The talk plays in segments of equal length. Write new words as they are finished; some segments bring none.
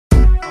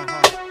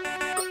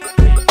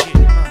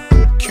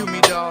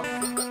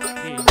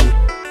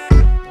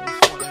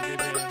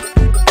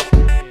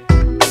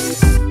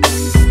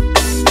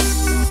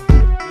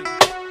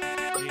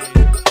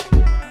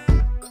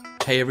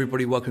Hey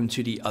everybody, welcome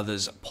to the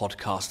Otherz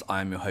podcast.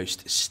 I am your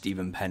host,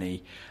 Stephen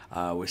Penny.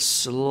 We're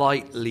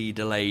slightly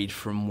delayed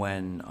from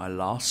when I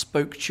last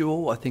spoke to you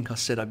all. I think I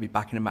said I'd be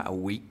back in about a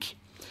week.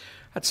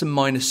 Had some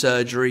minor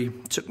surgery.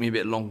 Took me a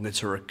bit longer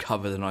to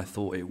recover than I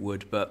thought it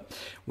would, but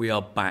we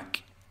are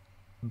back.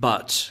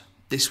 But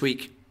this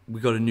week, we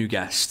got a new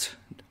guest.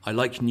 I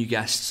like new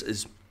guests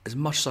as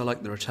much as I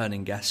like the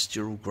returning guests.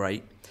 You're all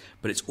great,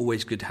 but it's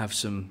always good to have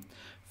some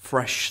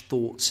fresh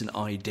thoughts and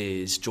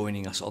ideas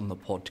joining us on the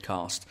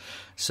podcast.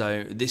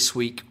 So this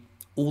week,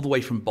 all the way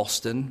from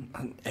Boston,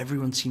 and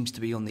everyone seems to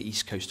be on the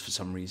East Coast for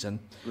some reason.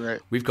 Right.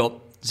 We've got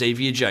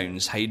Xavier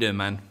Jones. How you doing,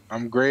 man?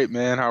 I'm great,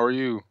 man. How are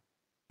you?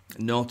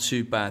 Not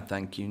too bad,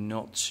 thank you.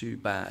 Not too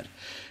bad.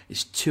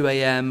 It's 2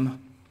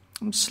 a.m.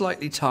 I'm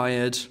slightly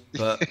tired,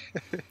 but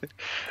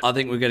I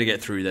think we're going to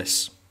get through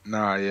this.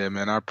 Nah, yeah,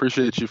 man. I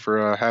appreciate you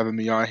for having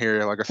me on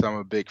here. Like I said, I'm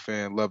a big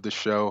fan. Love the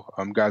show.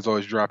 Guys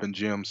always dropping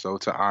gems, so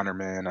it's an honor,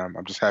 man.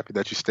 I'm just happy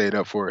that you stayed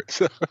up for it.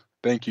 So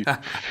thank you.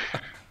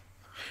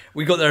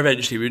 We got there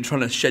eventually. We've been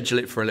trying to schedule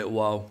it for a little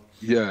while.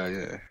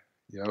 Yeah.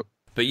 Yep.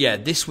 But yeah,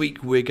 this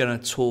week we're going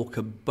to talk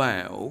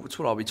about, what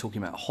are we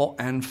talking about? Hot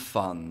and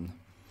fun.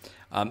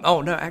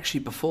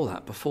 Before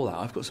that,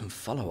 I've got some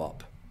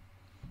follow-up.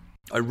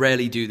 I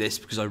rarely do this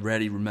because I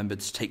rarely remember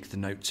to take the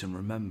notes and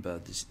remember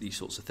these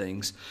sorts of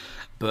things.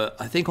 But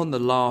I think on the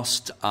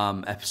last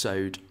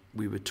episode,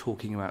 we were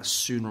talking about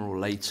Sooner or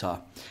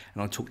Later,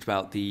 and I talked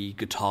about the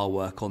guitar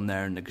work on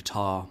there and the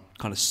guitar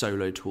kind of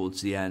solo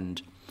towards the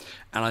end.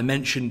 And I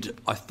mentioned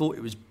I thought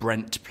it was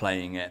Brent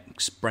playing it,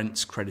 because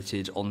Brent's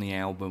credited on the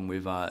album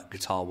with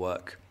guitar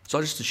work. So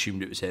I just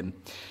assumed it was him.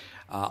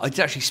 I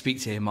did actually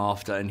speak to him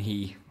after, and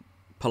he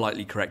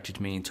politely corrected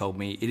me and told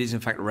me it is in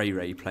fact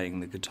Ray playing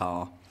the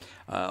guitar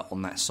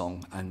on that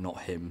song and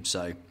not him.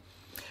 So a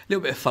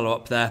little bit of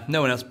follow-up there.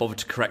 No one else bothered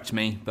to correct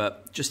me,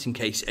 but just in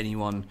case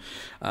anyone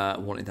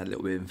wanted that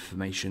little bit of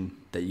information,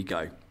 there you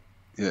go.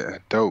 Yeah,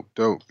 dope.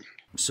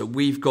 So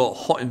we've got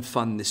Hot and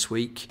Fun this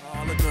week.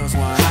 All the girls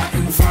want hot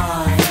and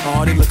fine.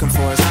 All they looking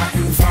for is hot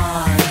and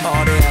fine.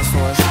 All they ask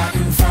for is hot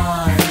and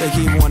fine. They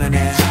keep wanting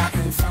that hot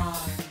and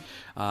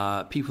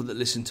fine. People that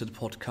listen to the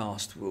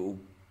podcast will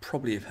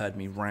probably have heard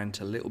me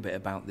rant a little bit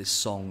about this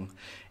song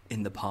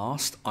in the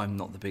past. I'm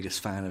not the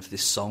biggest fan of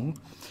this song,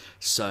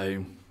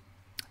 so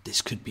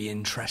this could be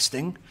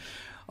interesting.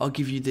 I'll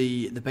give you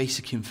the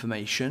basic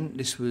information.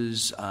 This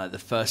was the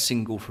first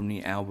single from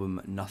the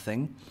album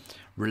Nothing,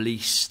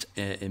 released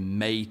in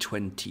May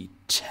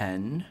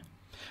 2010.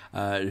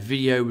 The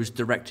video was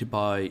directed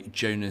by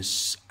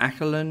Jonas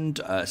Åkerlund,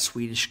 a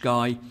Swedish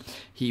guy.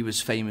 He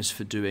was famous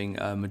for doing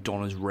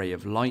Madonna's Ray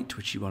of Light,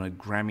 which he won a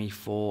Grammy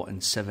for,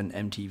 and 7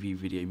 MTV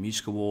Video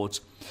Music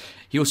Awards.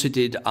 He also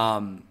did,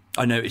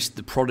 I noticed,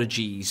 the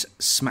Prodigy's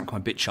Smack My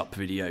Bitch Up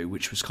video,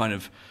 which was kind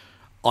of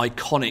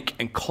iconic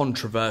and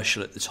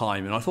controversial at the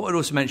time. And I thought I'd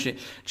also mention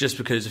it just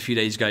because a few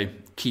days ago,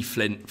 Keith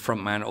Flint,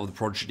 frontman of the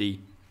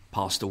Prodigy,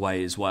 passed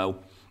away as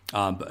well.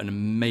 But an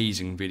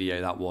amazing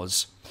video that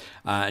was.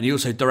 And he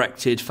also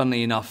directed,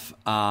 funnily enough,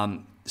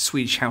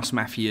 Swedish House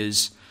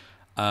Mafia's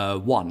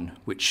One,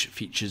 which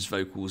features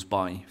vocals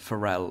by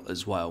Pharrell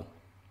as well.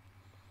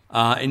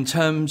 In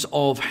terms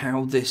of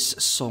how this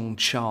song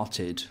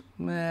charted,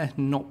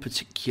 not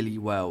particularly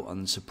well,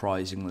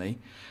 unsurprisingly.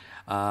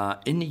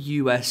 In the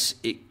US,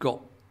 it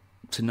got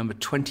to number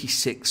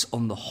 26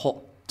 on the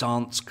Hot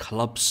Dance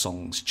Club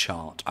Songs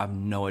chart. I have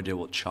no idea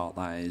what chart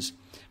that is.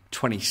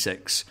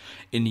 26.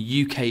 In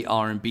the UK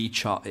R&B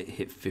chart, it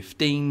hit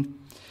 15.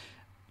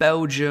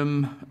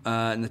 Belgium,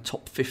 in the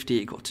top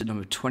 50, it got to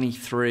number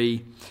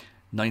 23.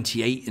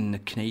 98 in the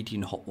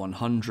Canadian Hot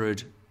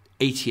 100.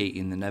 88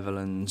 in the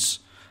Netherlands.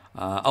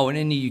 And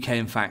in the UK,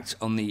 in fact,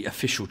 on the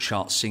official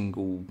chart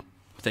single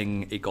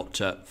thing, it got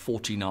to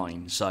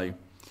 49. So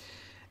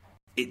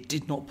it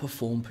did not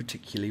perform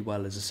particularly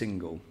well as a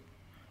single.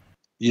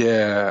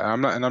 Yeah,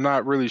 I'm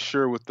not really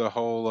sure with the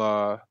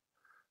whole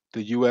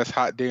the U.S.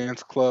 Hot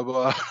Dance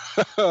Club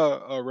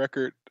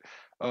record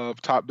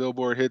of top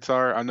Billboard hits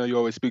are. I know you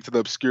always speak to the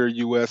obscure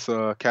U.S.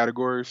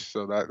 Categories,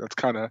 so that's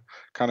kind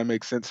of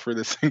makes sense for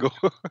this single.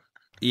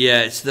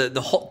 Yeah, it's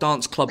the Hot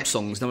Dance Club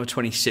Songs, number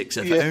 26.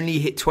 If it only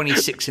hit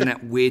 26 in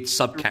that weird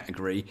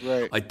subcategory,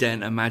 right, I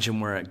daren't imagine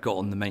where it got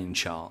on the main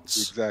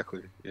charts.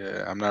 Exactly.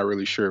 Yeah, I'm not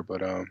really sure,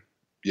 but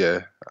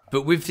yeah.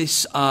 But with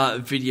this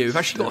video, we've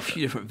actually got a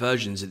few different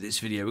versions of this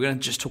video. We're going to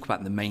just talk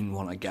about the main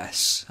one, I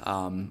guess.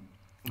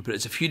 But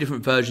it's a few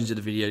different versions of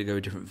the video to go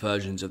with different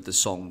versions of the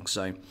song.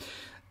 So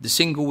the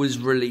single was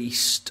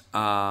released,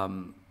 I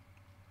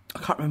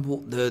can't remember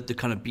what the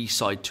kind of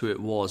B-side to it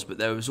was, but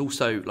there was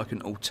also like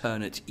an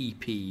alternate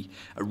EP,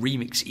 a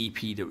remix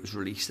EP that was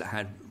released that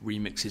had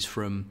remixes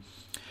from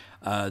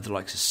the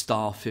likes of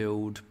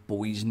Starfield,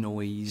 Boys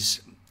Noise,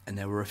 and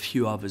there were a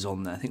few others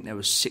on there. I think there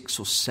were 6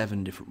 or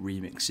 7 different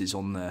remixes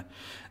on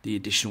the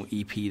additional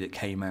EP that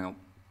came out.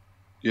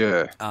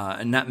 Yeah.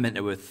 And that meant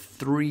there were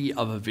 3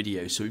 other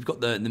videos. So we've got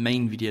the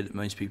main video that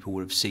most people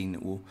would have seen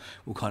that we'll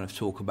kind of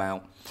talk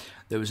about.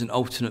 There was an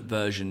alternate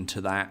version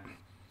to that.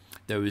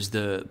 There was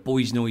the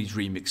Boys Noise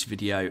remix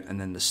video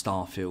and then the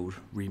Starfield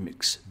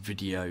remix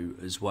video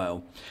as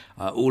well.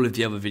 All of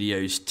the other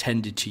videos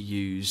tended to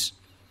use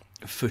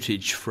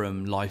footage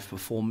from live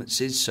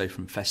performances, so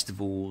from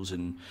festivals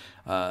and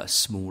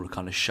smaller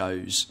kind of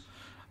shows.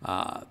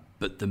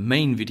 But the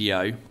main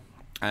video,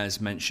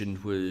 as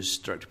mentioned, was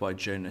directed by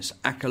Jonas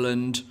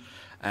Åkerlund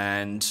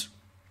and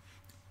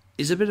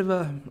is a bit of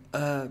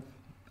a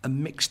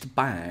mixed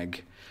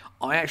bag.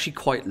 I actually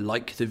quite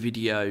like the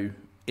video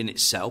in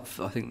itself.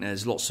 I think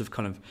there's lots of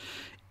kind of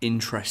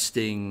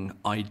interesting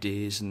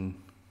ideas and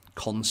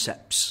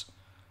concepts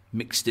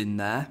mixed in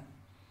there.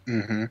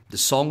 Mm-hmm. The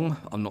song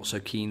I'm not so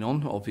keen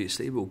on,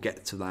 obviously, we'll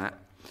get to that.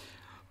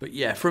 But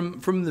yeah,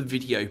 from the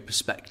video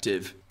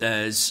perspective,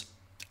 there's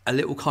a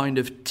little kind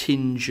of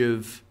tinge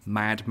of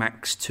Mad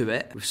Max to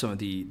it, with some of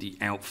the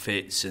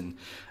outfits and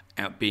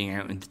being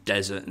out in the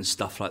desert and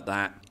stuff like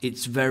that.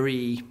 It's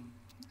very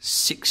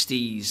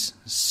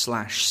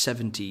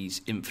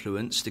 60s/70s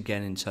influenced,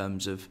 again, in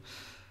terms of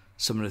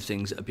some of the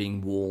things that are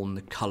being worn,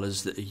 the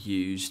colours that are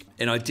used.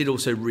 And I did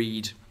also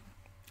read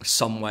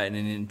somewhere in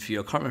an interview,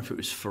 I can't remember if it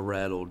was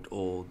Pharrell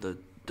or the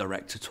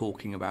director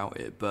talking about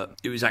it, but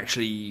it was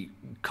actually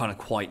kind of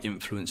quite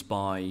influenced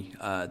by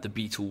the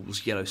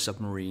Beatles' Yellow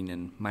Submarine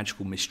and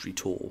Magical Mystery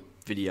Tour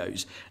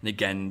videos. And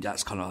again,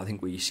 that's kind of, I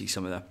think, where you see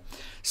some of the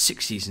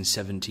 60s and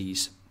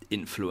 70s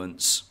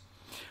influence.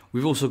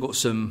 We've also got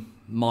some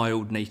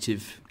mild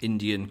native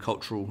Indian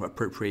cultural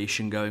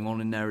appropriation going on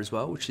in there as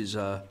well, which is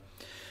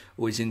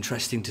always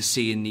interesting to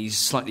see in these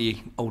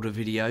slightly older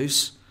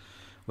videos,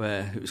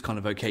 where it was kind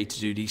of okay to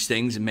do these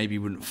things and maybe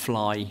wouldn't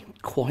fly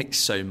quite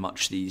so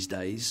much these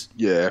days.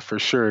 Yeah, for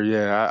sure.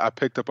 Yeah, I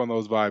picked up on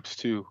those vibes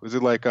too. Is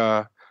it like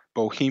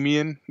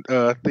bohemian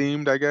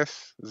themed, I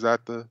guess? Is that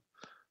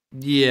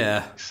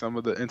some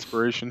of the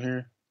inspiration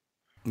here?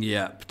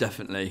 Yeah,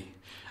 definitely.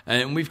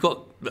 And we've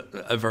got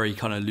a very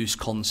kind of loose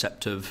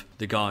concept of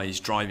the guys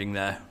driving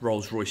their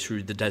Rolls Royce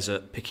through the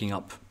desert, picking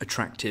up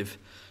attractive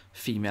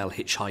female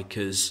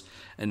hitchhikers,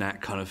 and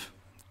that kind of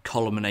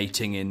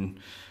culminating in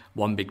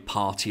one big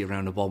party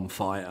around a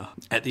bonfire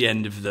at the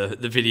end of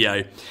the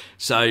video.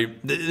 So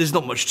there's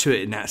not much to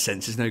it in that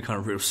sense. There's no kind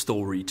of real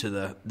story to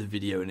the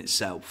video in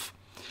itself.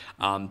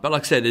 But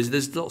like I said,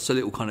 there's lots of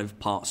little kind of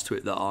parts to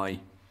it that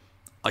I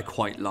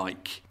quite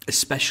like,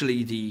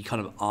 especially the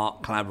kind of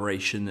art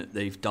collaboration that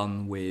they've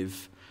done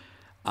with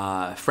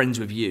Friends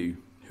With You,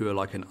 who are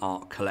like an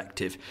art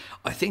collective.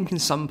 I think in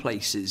some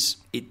places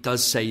it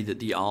does say that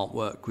the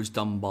artwork was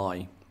done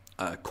by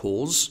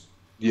Cause.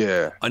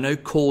 Yeah. I know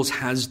Cause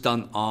has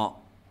done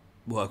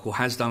artwork or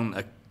has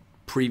done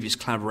previous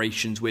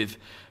collaborations with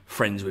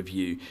Friends With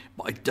You,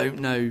 but I don't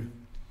know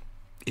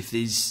if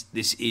this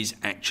is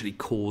actually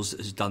Cause that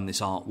has done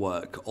this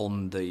artwork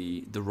on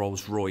the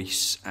Rolls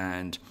Royce,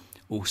 and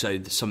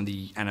also some of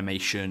the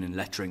animation and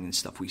lettering and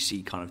stuff we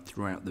see kind of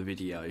throughout the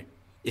video.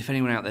 If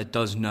anyone out there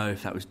does know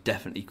if that was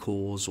definitely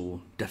Cause or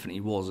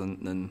definitely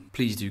wasn't, then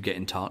please do get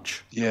in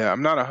touch. Yeah,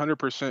 I'm not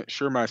 100%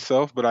 sure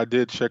myself, but I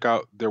did check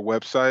out their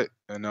website,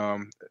 and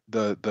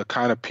the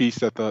kind of piece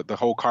that the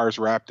whole car is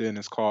wrapped in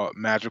is called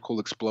Magical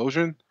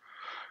Explosion.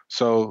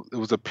 So it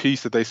was a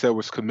piece that they said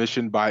was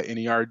commissioned by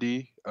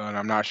N.E.R.D, and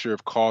I'm not sure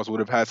if Cause would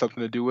have had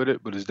something to do with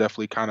it, but it's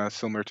definitely kind of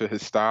similar to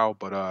his style.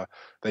 But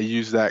they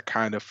use that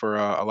kind of for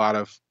a lot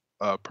of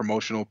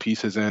promotional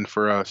pieces and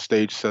for a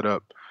stage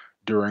setup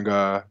during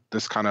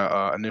this kind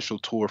of initial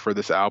tour for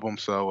this album.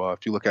 So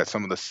if you look at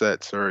some of the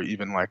sets, or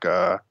even like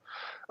the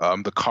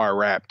car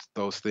wrapped,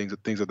 those things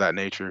of that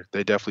nature,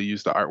 they definitely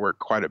use the artwork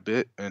quite a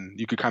bit, and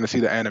you could kind of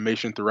see the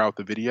animation throughout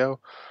the video.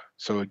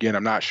 So again,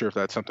 I'm not sure if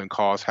that's something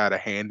Cause had a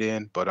hand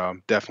in, but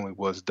definitely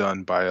was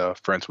done by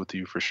Friends With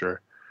You for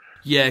sure.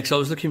 Yeah, because I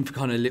was looking for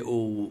kind of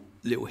little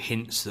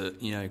hints that,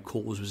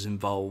 Cause was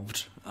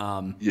involved.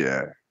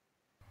 Yeah.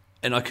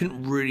 And I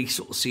couldn't really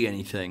sort of see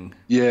anything.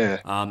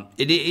 Yeah.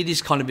 It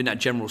is kind of in that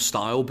general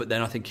style, but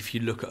then I think if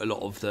you look at a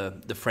lot of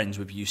the Friends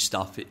With You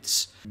stuff,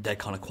 they're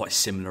kind of quite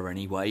similar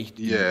anyway.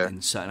 Yeah.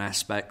 In certain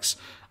aspects.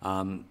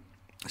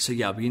 So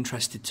yeah, I'd be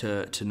interested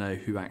to know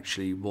who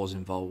actually was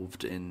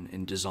involved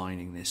in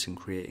designing this and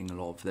creating a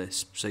lot of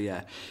this. So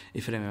yeah,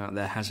 if anyone out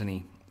there has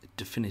any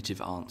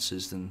definitive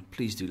answers, then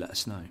please do let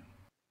us know.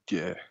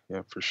 Yeah,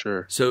 for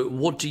sure. So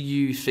what do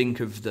you think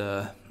of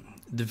the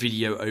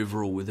video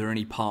overall? Were there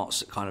any parts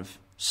that kind of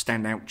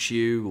stand out to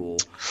you, or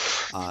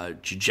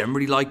do you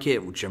generally like it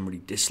or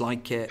generally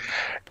dislike it?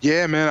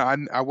 Yeah,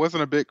 man, I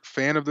wasn't a big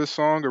fan of this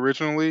song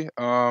originally.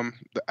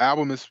 The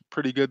album is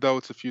pretty good though.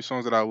 It's a few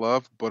songs that I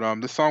love,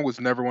 but this song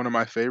was never one of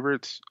my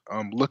favorites.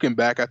 Looking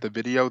back at the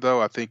video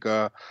though, I think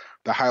the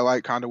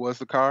highlight kind of was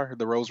the car,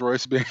 the Rolls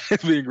Royce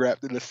being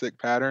wrapped in a sick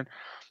pattern.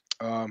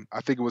 I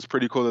think it was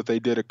pretty cool that they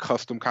did a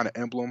custom kind of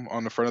emblem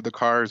on the front of the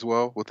car as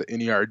well, with the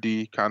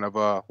N.E.R.D kind of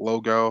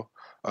logo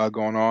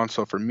going on.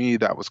 So for me,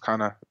 that was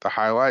kind of the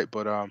highlight,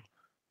 but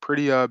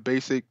pretty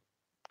basic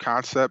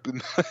concept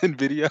in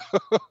video,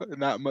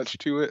 not much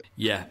to it.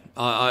 Yeah,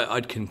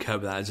 I'd concur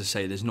with that. As I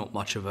say, there's not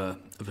much of a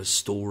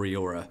story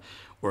or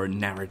a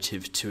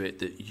narrative to it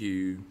that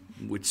you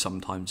would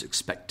sometimes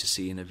expect to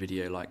see in a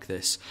video like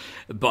this.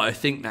 But I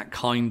think that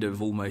kind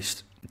of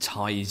almost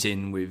ties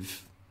in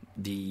with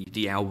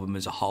the album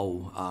as a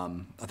whole.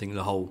 I think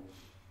the whole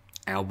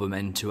album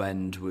end to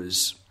end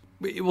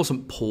it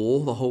wasn't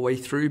poor the whole way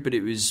through, but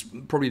it was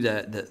probably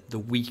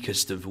the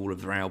weakest of all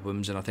of their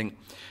albums. And I think,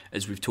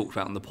 as we've talked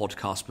about on the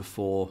podcast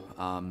before,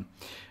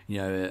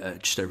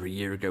 just over a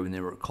year ago when they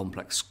were at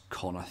Complex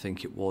Con, I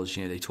think it was,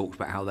 they talked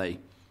about how they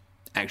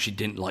actually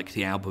didn't like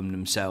the album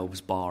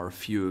themselves, bar a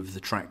few of the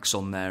tracks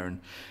on there,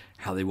 and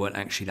how they weren't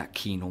actually that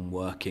keen on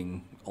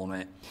working on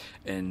it.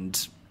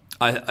 And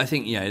I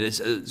think,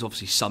 there's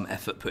obviously some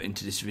effort put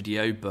into this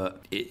video,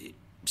 but it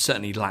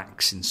certainly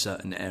lacks in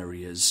certain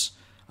areas.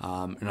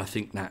 And I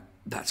think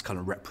that's kind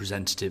of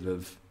representative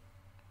of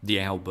the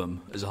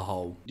album as a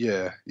whole.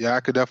 Yeah, I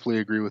could definitely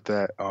agree with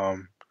that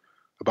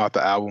about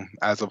the album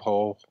as a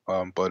whole.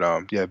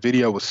 But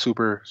video was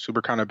super,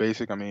 super kind of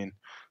basic. I mean,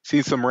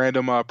 seen some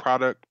random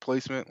product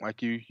placement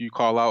like you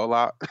call out a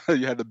lot.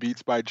 You had the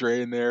Beats by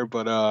Dre in there,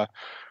 but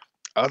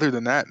other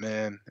than that,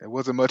 man, it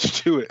wasn't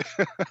much to it.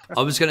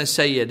 I was going to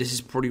say, this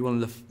is probably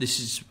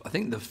I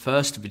think the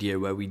first video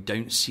where we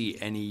don't see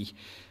any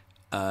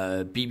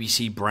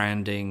BBC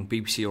branding,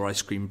 BBC or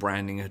ice cream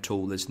branding at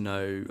all. There's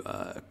no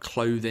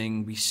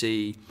clothing we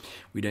see.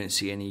 We don't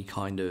see any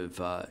kind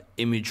of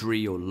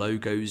imagery or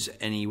logos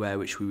anywhere,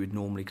 which we would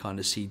normally kind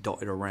of see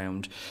dotted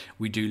around.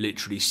 We do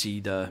literally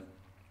see the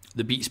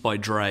Beats by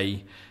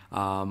Dre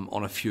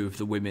on a few of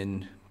the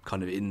women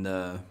kind of in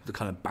the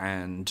kind of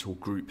band or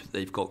group that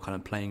they've got kind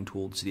of playing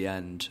towards the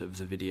end of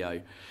the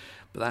video.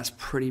 But that's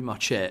pretty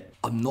much it.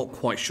 I'm not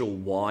quite sure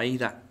why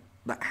that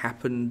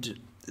happened.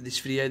 This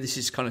video, this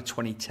is kind of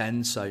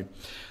 2010, so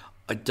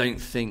I don't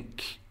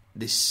think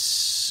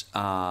this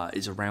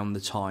is around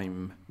the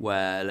time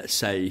where, let's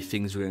say,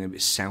 things were going a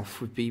bit south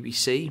with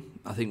BBC.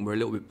 I think we're a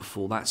little bit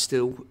before that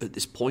still at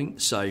this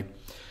point, so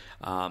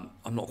I'm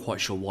not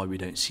quite sure why we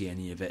don't see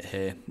any of it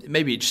here.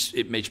 Maybe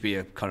it may just be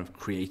a kind of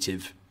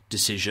creative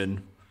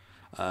decision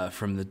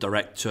from the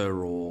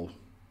director, or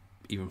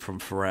even from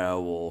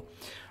Pharrell, or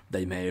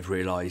they may have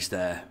realised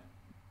they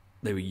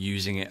were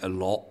using it a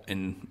lot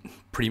in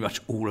pretty much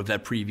all of their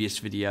previous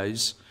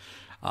videos,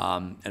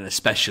 and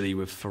especially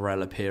with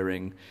Pharrell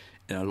appearing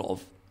in a lot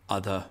of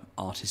other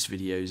artists'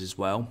 videos as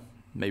well.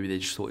 Maybe they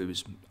just thought it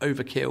was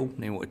overkill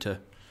and they wanted to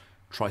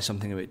try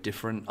something a bit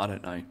different. I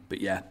don't know.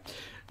 But yeah,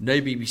 no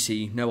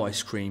BBC, no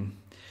ice cream,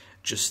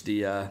 just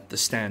the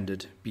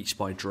standard Beats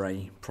by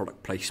Dre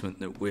product placement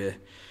that we're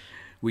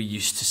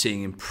used to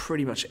seeing in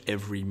pretty much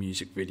every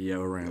music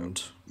video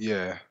around.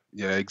 Yeah,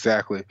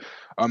 exactly.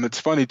 It's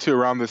funny too,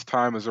 around this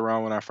time is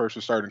around when I first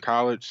was starting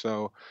college.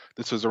 So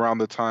this was around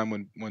the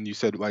time when you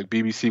said like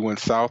BBC went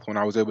south, when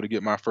I was able to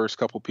get my first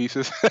couple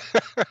pieces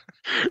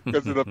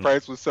because the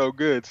price was so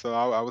good. So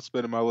I was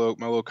spending my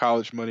little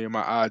college money and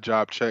my odd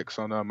job checks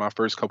on my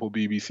first couple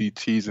BBC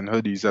tees and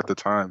hoodies at the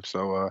time.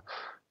 So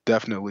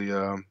definitely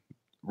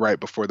right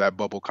before that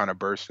bubble kind of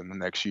burst in the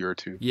next year or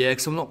two. Yeah,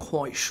 because I'm not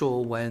quite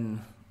sure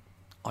when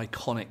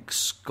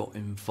Iconics got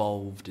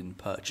involved in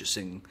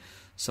purchasing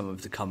some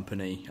of the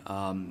company.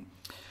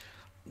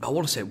 I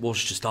want to say it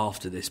was just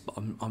after this, but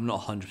I'm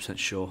not 100%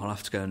 sure. I'll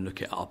have to go and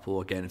look it up,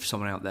 or again, if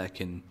someone out there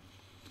can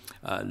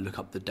look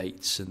up the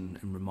dates and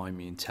remind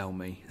me and tell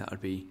me, that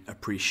would be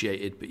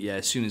appreciated. But yeah,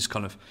 as soon as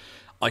kind of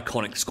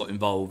Iconics got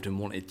involved and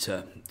wanted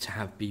to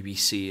have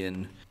BBC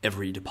in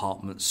every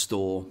department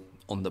store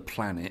on the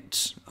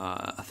planet,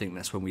 I think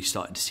that's when we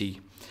started to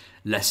see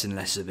less and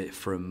less of it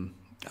from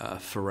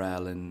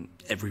Pharrell and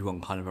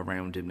everyone kind of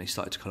around him. They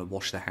started to kind of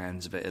wash their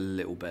hands of it a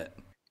little bit.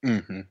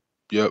 Mm-hmm.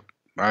 Yep,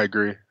 I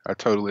agree. I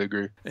totally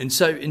agree. And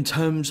so in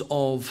terms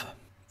of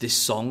this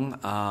song,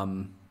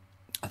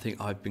 I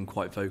think I've been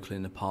quite vocal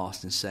in the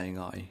past in saying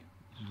I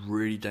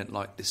really don't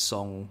like this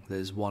song.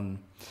 There's one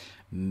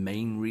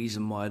main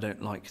reason why I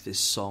don't like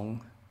this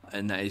song,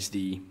 and that is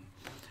the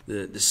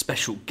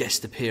special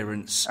guest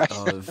appearance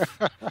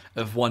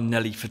of one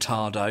Nelly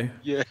Furtado.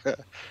 Yeah,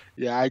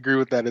 I agree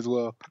with that as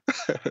well.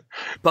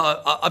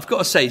 But I've got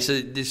to say, so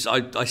this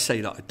I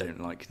say that I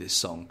don't like this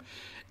song.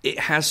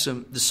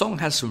 The song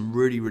has some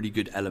really, really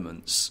good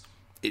elements.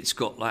 It's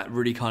got that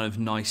really kind of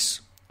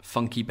nice,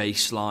 funky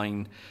bass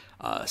line.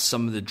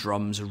 Some of the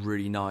drums are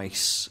really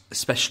nice,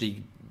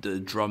 especially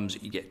the drums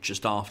that you get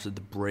just after the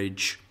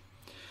bridge.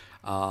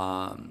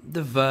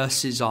 The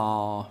verses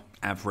are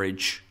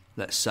average,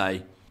 let's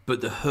say,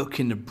 but the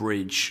hook in the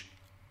bridge,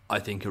 I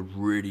think, are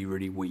really,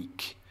 really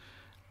weak.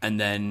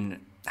 And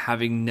then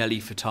having Nelly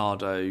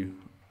Furtado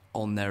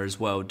on there as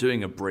well,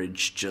 doing a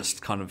bridge,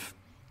 just kind of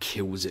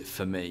kills it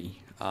for me.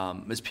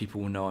 As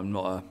people will know, I'm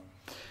not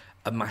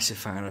a massive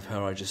fan of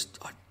her.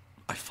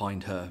 I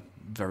find her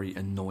very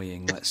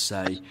annoying, let's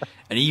say.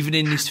 And even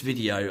in this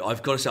video,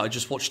 I've got to say, I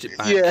just watched it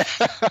back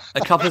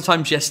a couple of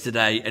times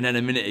yesterday and then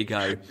a minute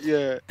ago.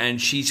 Yeah. And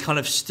she's kind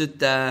of stood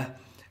there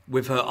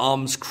with her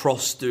arms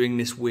crossed doing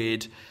this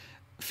weird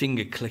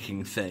finger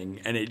clicking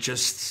thing. And it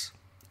just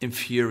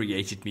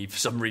infuriated me for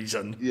some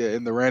reason. Yeah,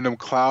 in the random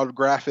cloud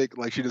graphic,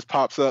 like she just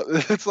pops up.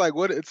 It's like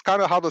what? It's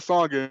kind of how the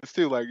song is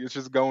too. Like it's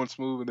just going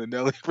smooth, and then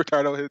Nelly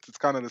Furtado hits. It's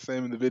kind of the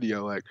same in the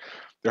video. Like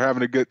they're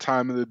having a good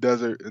time in the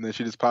desert, and then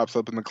she just pops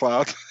up in the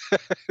clouds.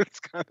 It's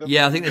kind of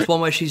I think there's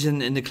one where she's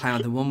in the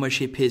cloud, and one where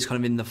she appears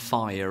kind of in the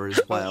fire as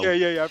well.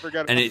 Yeah. I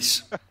forgot. And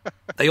it's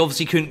they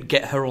obviously couldn't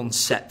get her on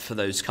set for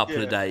those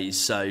couple of days,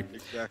 so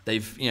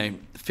they've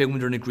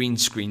filmed her in a green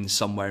screen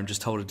somewhere and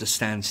just told her to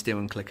stand still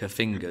and click her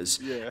fingers,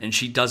 and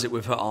she does it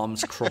with her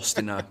arms crossed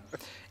in a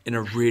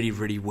really,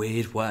 really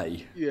weird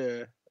way.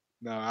 Yeah,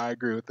 no, I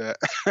agree with that.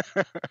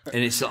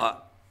 And it's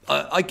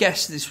I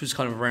guess this was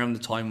kind of around the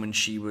time when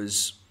she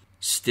was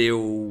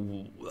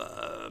still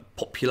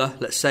popular.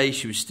 Let's say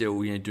she was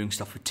still doing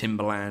stuff with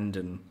Timbaland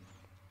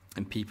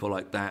and people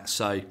like that.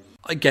 So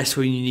I guess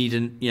when you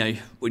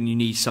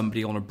need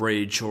somebody on a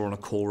bridge or on a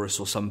chorus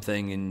or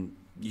something, and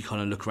you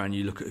kind of look around,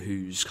 you look at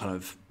who's kind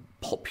of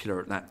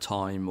popular at that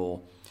time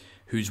or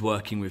who's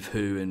working with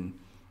who, and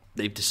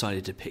they've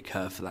decided to pick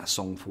her for that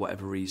song for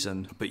whatever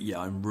reason. But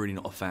I'm really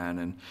not a fan,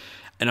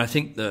 and I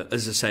think that,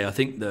 as I say, I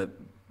think the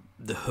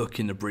hook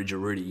in the bridge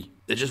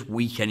they're just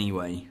weak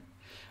anyway.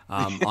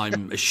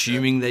 I'm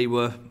assuming they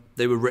were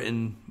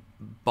written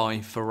by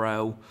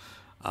Pharrell,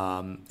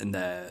 and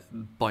they're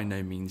by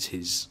no means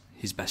his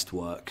best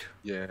work.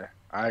 Yeah,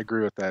 I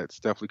agree with that. It's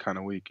definitely kind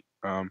of weak.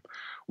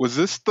 Was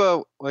this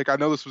I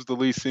know this was the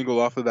lead single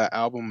off of that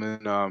album,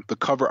 and the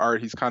cover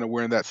art, he's kind of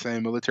wearing that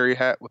same military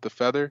hat with the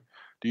feather.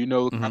 Do you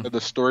know kind of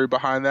the story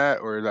behind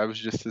that, or that was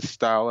just his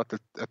style at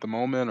the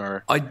moment?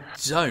 Or I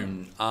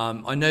don't.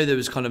 I know there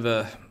was kind of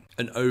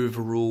an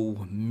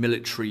overall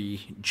military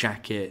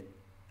jacket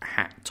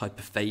hat type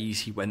of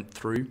phase he went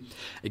through.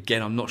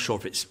 Again, I'm not sure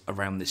if it's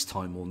around this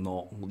time or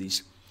not. All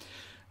these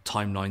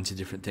timelines of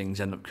different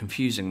things end up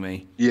confusing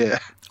me. Yeah.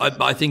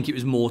 I think it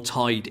was more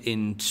tied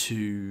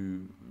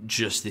into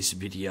just this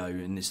video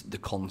and the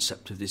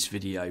concept of this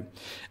video.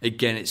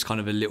 Again, it's kind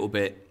of a little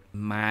bit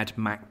Mad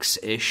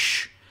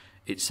Max-ish.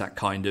 It's that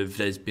kind of,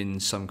 there's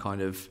been some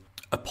kind of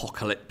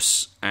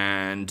apocalypse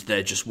and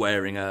they're just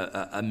wearing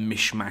a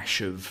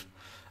mishmash of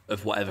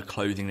whatever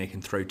clothing they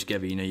can throw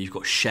together. You've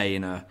got Shay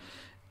in a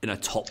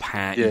top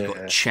hat, you've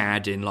got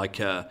Chad in like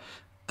a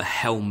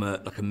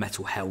helmet, like a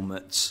metal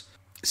helmet.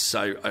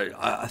 So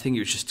I think it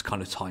was just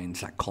kind of tying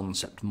into that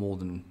concept more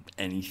than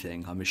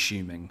anything, I'm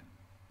assuming.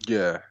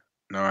 Yeah,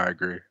 no, I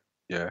agree.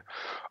 Yeah.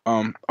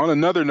 On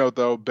another note,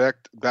 though, back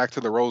to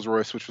the Rolls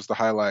Royce, which was the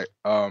highlight.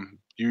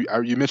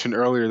 You mentioned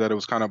earlier that it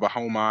was kind of a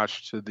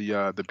homage to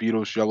the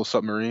Beatles' Yellow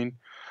Submarine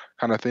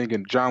kind of thing,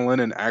 and John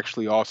Lennon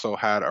actually also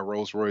had a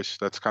Rolls Royce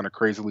that's kind of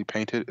crazily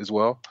painted as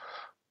well.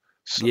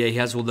 So, he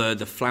has all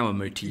the flower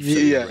motif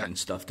and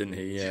stuff, didn't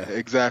he? Yeah,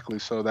 exactly.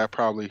 So that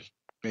probably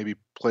maybe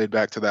played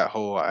back to that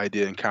whole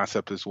idea and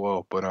concept as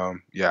well. But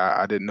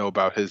I didn't know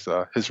about his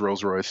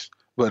Rolls Royce,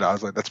 but I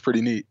was like, that's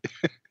pretty neat.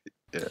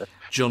 Yeah.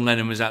 John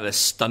Lennon was out there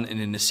stunting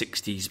in the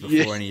 60s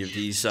before any of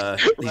these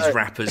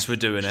rappers were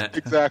doing it.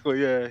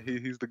 Exactly, yeah.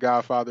 He's the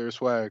godfather of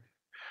swag.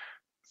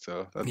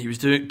 So he was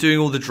doing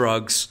all the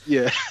drugs,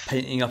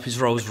 painting up his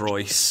Rolls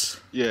Royce.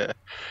 Yeah,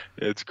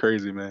 it's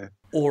crazy, man.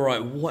 All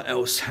right, what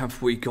else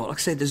have we got? Like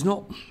I said, there's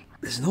not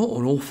an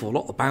awful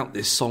lot about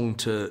this song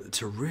to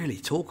really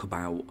talk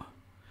about.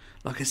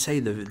 Like I say,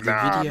 the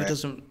video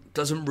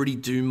doesn't really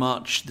do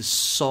much. The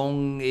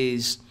song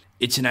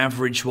it's an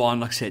average one.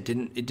 Like I said,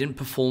 it didn't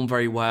perform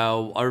very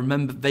well. I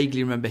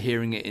vaguely remember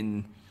hearing it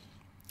in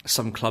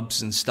some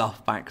clubs and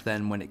stuff back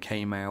then when it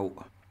came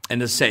out.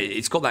 And as I say,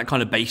 it's got that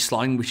kind of bass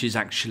line, which is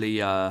actually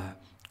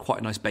quite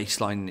a nice bass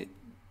line.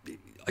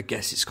 I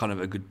guess it's kind of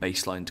a good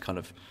bass line to kind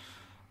of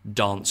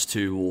dance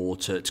to or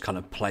to kind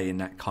of play in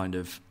that kind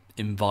of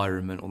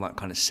environment or that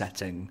kind of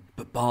setting.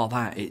 But bar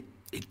that,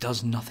 it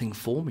does nothing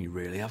for me,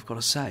 really, I've got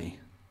to say.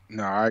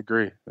 No, I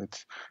agree.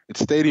 It's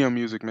stadium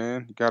music,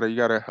 man. You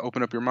gotta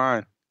open up your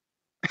mind.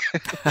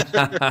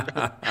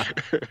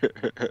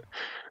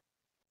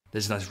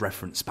 There's a nice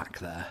reference back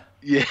there.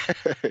 Yeah.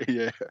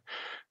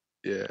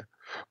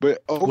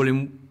 But what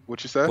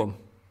you said?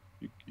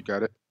 You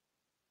got it.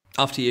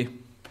 After you.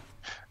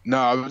 No,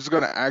 I was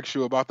gonna ask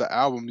you about the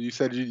album. You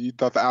said you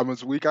thought the album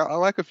was weak. I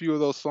like a few of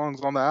those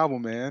songs on the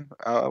album, man.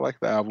 I like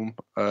the album.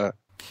 Well,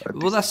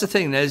 that's the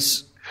thing.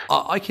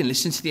 I can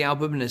listen to the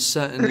album, and there's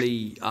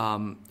certainly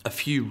a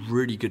few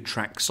really good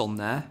tracks on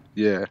there.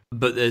 Yeah.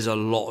 But there's a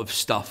lot of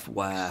stuff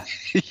where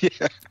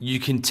you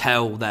can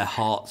tell their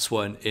hearts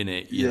weren't in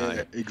it. You know?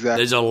 Exactly.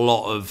 There's a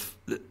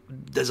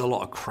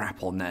lot of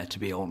crap on there, to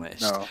be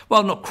honest. No.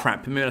 Well, not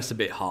crap. I mean, that's a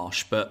bit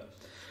harsh, but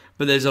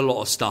there's a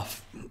lot of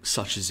stuff,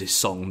 such as this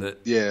song, that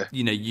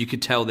you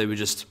could tell they were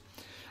just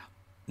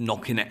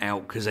knocking it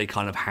out because they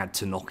kind of had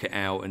to knock it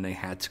out and they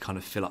had to kind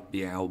of fill up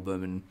the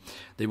album and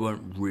they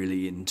weren't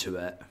really into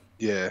it.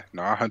 Yeah,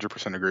 no, I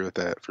 100% agree with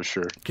that for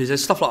sure. Because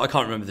there's stuff like, I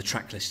can't remember the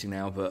track listing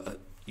now, but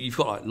you've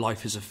got like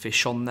Life is a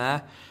Fish on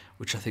there,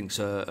 which I think's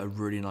a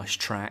really nice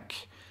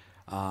track.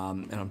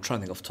 And I'm trying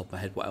to think off the top of my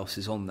head what else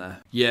is on there.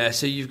 Yeah,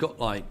 so you've got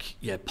like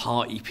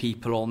Party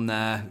People on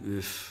there.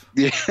 Oof.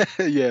 Yeah,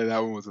 yeah, that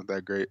one wasn't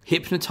that great.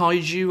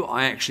 Hypnotize You,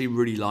 I actually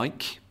really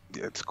like.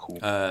 Yeah, it's cool.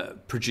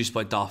 Produced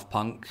by Daft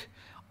Punk.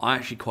 I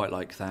actually quite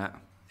like that.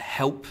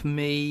 Help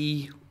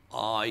Me,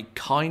 I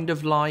kind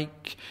of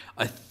like.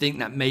 I think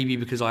that maybe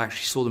because I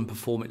actually saw them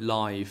perform it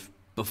live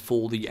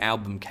before the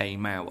album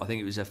came out. I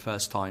think it was their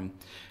first time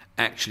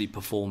actually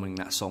performing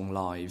that song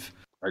live.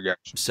 I got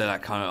you. So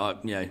that kind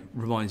of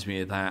reminds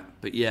me of that.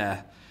 But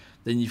yeah,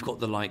 then you've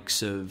got the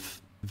likes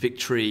of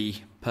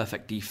Victory,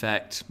 Perfect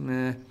Defect.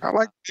 Meh. I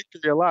like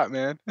Victory a lot,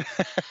 man.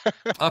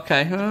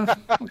 Okay,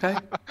 okay.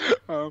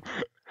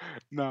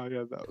 No,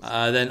 yeah, that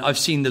was. Then I've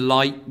Seen the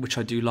Light, which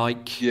I do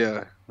like.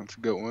 Yeah, that's a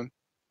good one.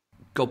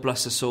 God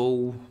Bless Us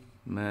All.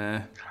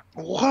 Meh.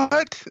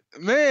 What,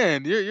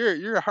 man?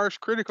 You're a harsh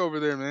critic over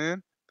there,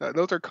 man.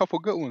 Those are a couple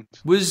good ones.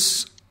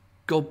 Was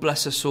God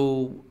Bless Us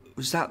All?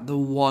 Was that the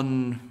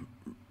one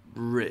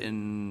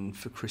written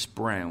for Chris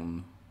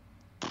Brown?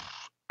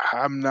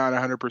 I'm not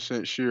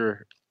 100%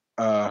 sure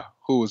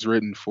who was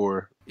written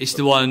for. It's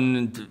the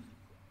one.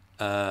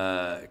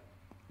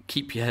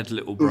 Keep Your Head,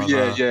 Little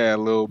Brother. Yeah,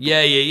 little.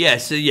 Yeah.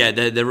 So yeah,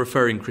 they're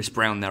referring Chris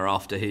Brown there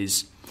after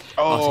his.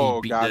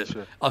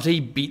 Gotcha. After he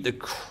beat the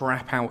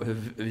crap out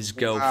of his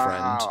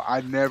girlfriend. Wow,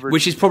 I never.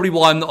 Which is probably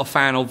why I'm not a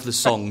fan of the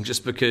song,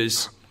 just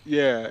because.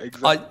 Yeah,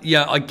 exactly.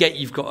 I get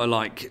you've got to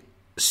like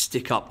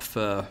stick up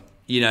for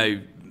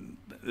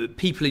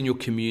people in your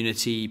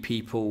community,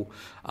 people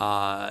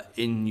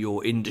in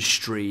your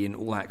industry, and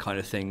all that kind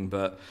of thing.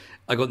 But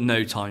I got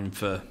no time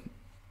for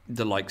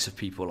the likes of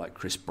people like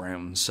Chris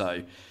Brown.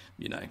 So,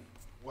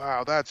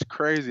 Wow, that's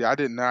crazy. I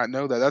did not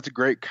know that. That's a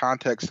great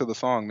context to the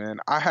song, man.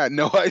 I had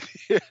no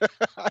idea.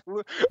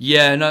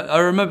 Yeah, no, I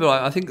remember.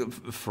 I think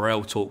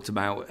Pharrell talked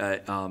about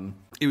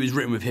it was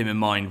written with him in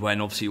mind when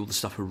obviously all the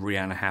stuff with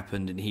Rihanna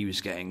happened, and he was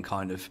getting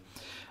kind of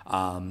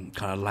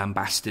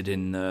lambasted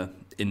in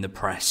the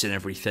press and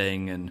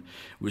everything, and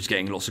was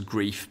getting lots of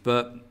grief.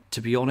 But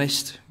to be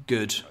honest,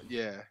 good.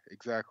 Yeah,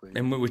 exactly.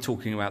 And we're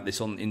talking about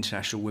this on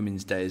International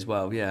Women's Day as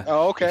well. Yeah.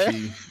 Oh,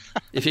 okay.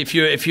 If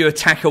you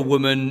attack a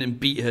woman and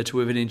beat her to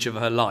within an inch of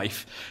her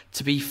life,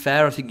 to be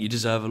fair, I think you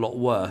deserve a lot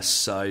worse.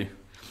 So,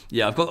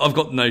 yeah, I've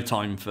got no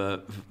time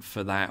for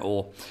that,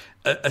 or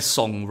a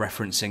song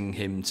referencing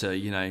him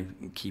to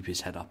keep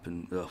his head up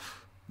and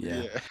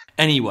yeah.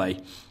 Anyway,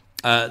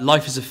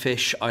 Life is a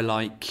Fish, I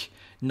like.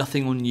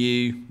 Nothing on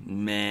You,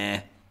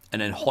 meh.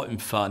 And then Hot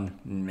and Fun,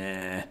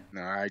 meh.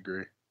 No, I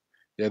agree.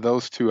 Yeah,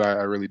 those two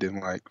I really didn't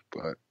like,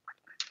 but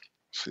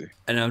see.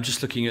 And I'm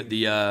just looking at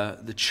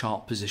the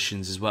chart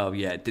positions as well.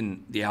 Yeah,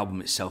 the album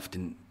itself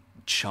didn't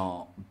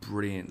chart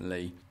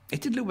brilliantly.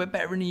 It did a little bit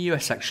better in the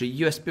US actually.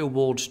 US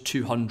Billboard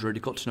 200, it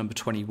got to number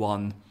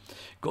 21,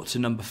 got to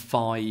number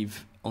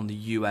 5 on the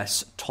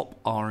US top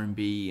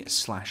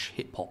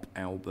R&B/hip hop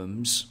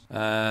albums.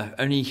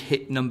 Only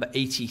hit number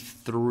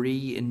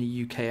 83 in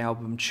the UK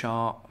album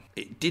chart.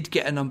 It did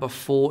get a number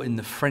 4 in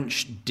the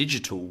French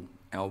digital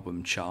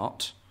album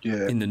chart.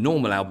 Yeah. In the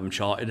normal album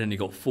chart, it only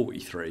got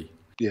 43.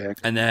 Yeah.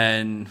 And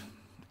then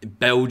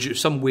Belgium,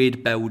 some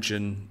weird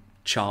Belgian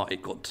chart,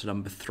 it got to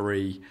number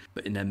 3,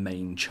 but in their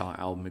main chart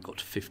album, it got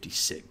to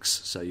 56.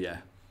 So yeah,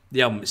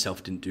 the album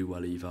itself didn't do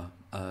well either.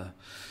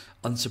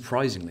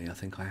 Unsurprisingly, I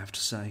think I have to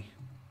say.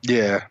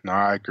 Yeah, no,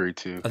 I agree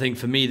too. I think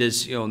for me,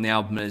 there's on the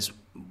album, there's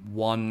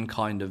one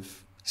kind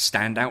of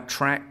standout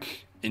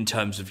track in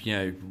terms of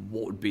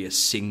what would be a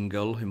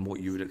single and what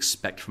you would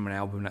expect from an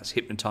album. That's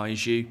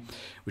Hypnotize You,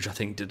 which I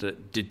think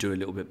did do a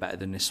little bit better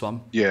than this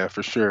one. Yeah,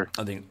 for sure.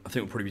 I think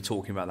we'll probably be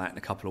talking about that in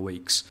a couple of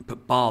weeks.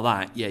 But bar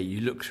that, yeah,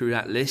 you look through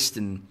that list,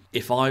 and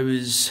if I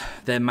was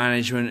their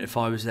management, if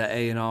I was their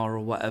A&R or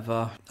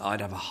whatever,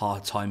 I'd have a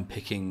hard time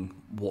picking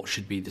what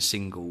should be the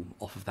single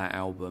off of that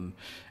album,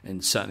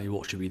 and certainly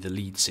what should be the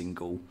lead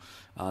single.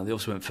 They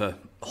also went for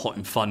Hot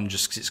and Fun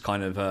just because it's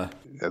kind of like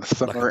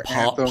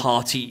a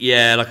party,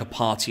 like a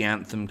party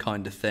anthem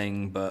kind of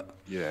thing. But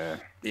yeah,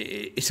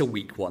 it's a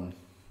weak one.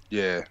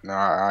 Yeah, no,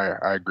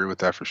 I agree with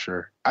that for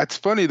sure. It's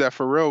funny that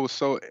Pharrell was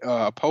so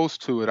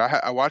opposed to it.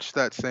 I watched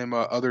that same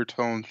Other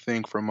Tone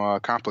thing from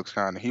Complex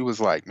Con, and he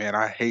was like, "Man,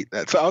 I hate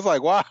that." So I was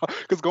like, "Wow,"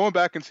 because going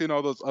back and seeing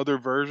all those other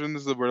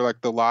versions of where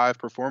like the live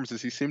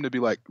performances, he seemed to be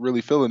like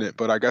really feeling it.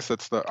 But I guess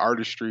that's the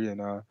artistry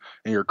and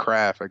your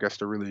craft, I guess,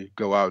 to really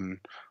go out and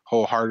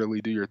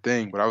wholeheartedly do your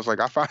thing. But I was like,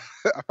 I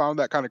found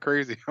that kind of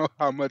crazy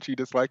how much he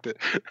disliked it.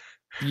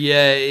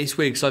 Yeah, it's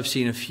weird because I've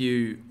seen a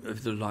few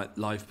of the like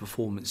live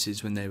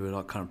performances when they were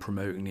like kind of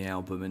promoting the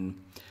album,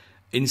 and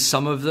in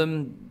some of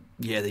them,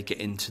 yeah, they get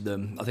into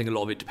them. I think a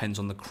lot of it depends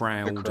on the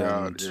crowd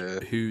and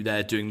who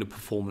they're doing the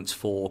performance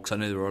for. Because I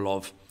know there were a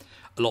lot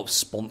of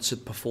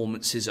sponsored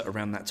performances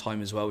around that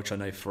time as well, which I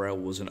know Pharrell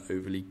wasn't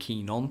overly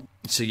keen on.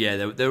 So yeah,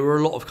 there were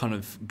a lot of kind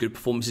of good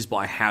performances, but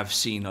I have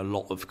seen a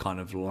lot of kind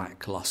of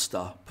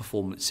lackluster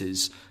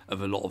performances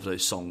of a lot of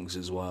those songs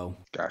as well.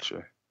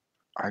 Gotcha.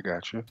 I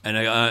got you. And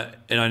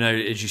I know,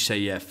 as you say,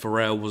 yeah,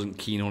 Pharrell wasn't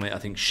keen on it. I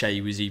think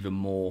Shay was even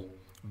more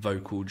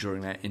vocal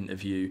during that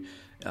interview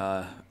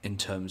in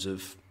terms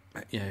of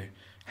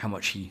how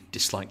much he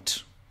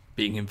disliked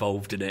being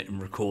involved in it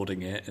and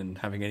recording it and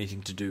having anything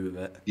to do with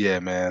it. Yeah,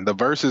 man. The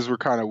verses were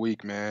kind of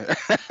weak, man.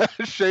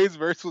 Shay's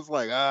verse was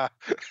like,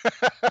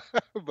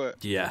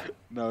 but yeah,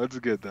 no, it's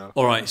good though.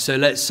 All right, so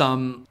let's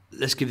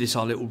give this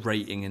our little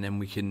rating, and then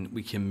we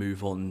can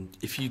move on.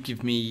 If you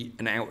give me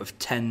an out of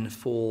 10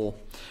 for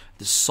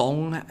the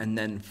song and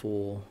then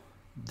for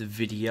the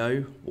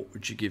video, what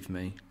would you give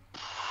me?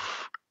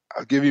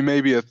 I'll give you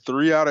maybe a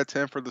 3 out of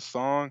 10 for the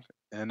song,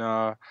 and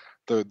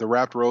the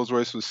wrapped Rolls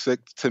Royce was sick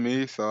to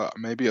me, so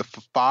maybe a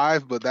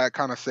 5. But that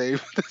kind of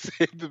saved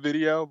the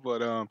video.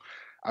 But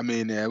I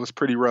mean, yeah, it was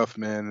pretty rough,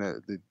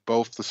 man.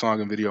 Both the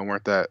song and video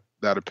weren't that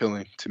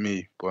appealing to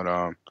me.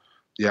 But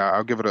yeah,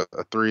 I'll give it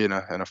a 3 and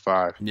a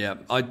 5. Yeah,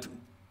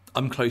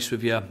 I'm close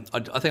with you.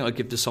 I think I'd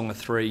give the song a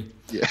 3.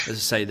 Yeah. As I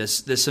say,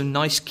 there's some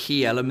nice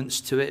key elements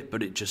to it,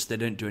 but they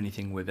don't do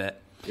anything with it.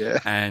 Yeah.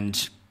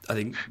 And I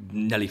think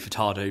Nelly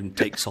Furtado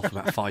takes off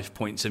about 5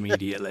 points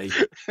immediately.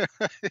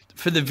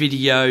 For the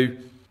video,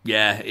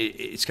 yeah,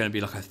 it's going to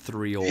be like a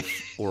 3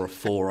 or a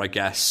 4, I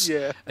guess.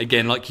 Yeah.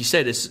 Again, like you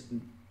said,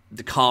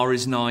 the car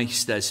is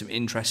nice. There's some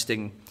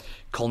interesting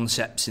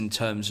concepts in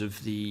terms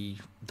of the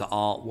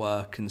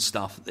artwork and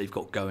stuff that they've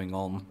got going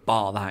on.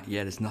 Bar that,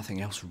 yeah, there's nothing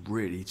else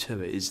really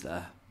to it, is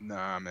there?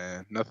 Nah,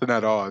 man, nothing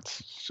at all.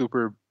 It's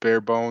super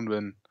bare boned,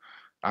 and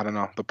I don't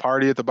know. The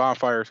party at the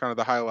bonfire is kind of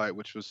the highlight,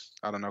 which was,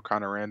 I don't know,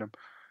 kind of random.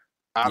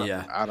 I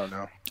don't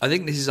know. I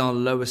think this is our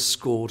lowest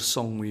scored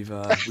song we've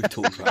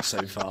talked about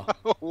so far.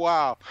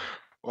 Wow,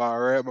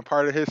 right. I'm a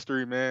part of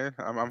history, man.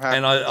 I'm happy.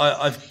 And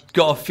I've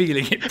got a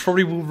feeling it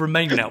probably will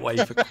remain that way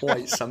for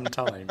quite some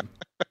time.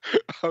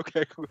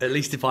 Okay, cool. At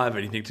least if I have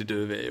anything to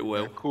do with it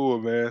will. Cool,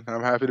 man.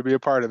 I'm happy to be a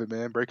part of it,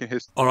 man. Breaking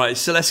history. All right,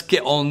 so let's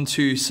get on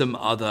to some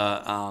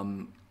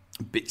other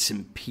bits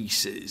and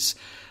pieces.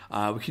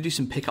 We can do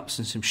some pickups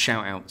and some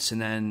shout-outs,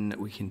 and then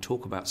we can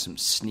talk about some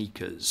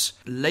sneakers.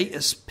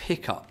 Latest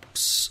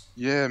pickups.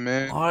 Yeah,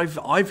 man.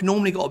 I've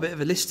normally got a bit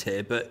of a list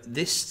here, but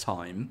this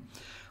time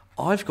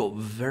I've got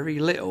very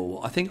little.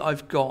 I think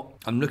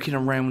I'm looking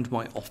around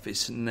my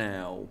office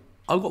now.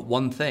 I've got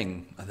one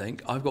thing, I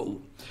think.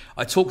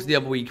 I talked the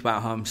other week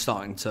about how I'm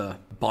starting to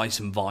buy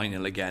some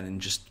vinyl again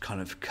and just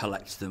kind of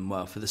collect them,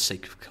 well, for the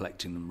sake of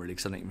collecting them, really,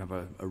 because I don't even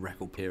have a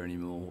record player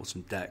anymore or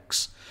some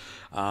decks.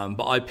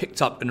 But I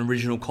picked up an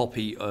original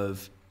copy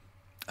of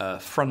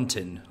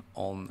Frontin'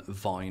 on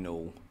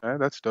vinyl. Yeah,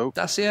 that's dope.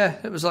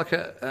 It was like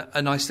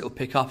a nice little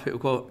pickup.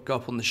 It will go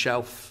up on the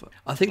shelf.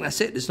 I think that's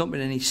it. There's not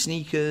been any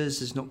sneakers.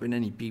 There's not been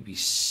any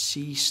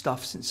BBC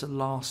stuff since the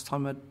last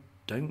time, I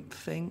don't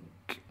think.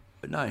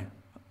 But no,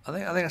 I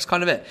think that's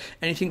kind of it.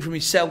 Anything from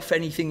yourself?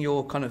 Anything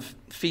you're kind of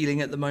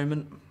feeling at the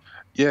moment?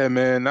 Yeah,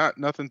 man,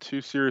 nothing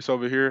too serious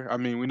over here. I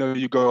mean, we know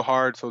you go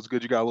hard, so it's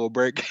good you got a little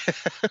break.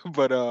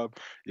 But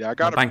yeah, I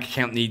got my bank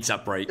account needs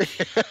that break.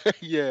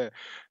 Yeah,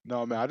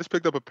 no, man, I just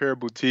picked up a pair of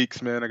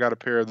boutiques, man. I got a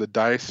pair of the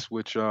Dice,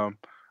 which are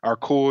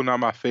cool.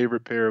 Not my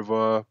favorite pair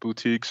of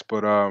boutiques,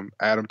 but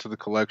add them to the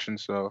collection.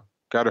 So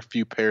got a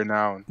few pair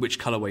now. Which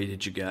colorway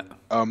did you get?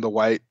 The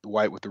white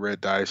with the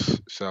red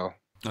dice. So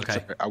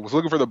okay, I was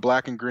looking for the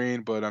black and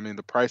green, but I mean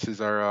the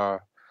prices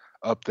are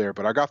up there,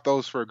 but I got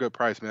those for a good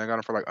price, man. I got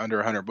them for like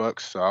under $100,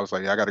 so I was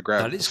like, yeah, I got to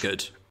grab. That is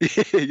good.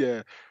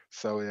 Yeah.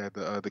 So yeah,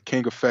 the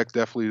King effect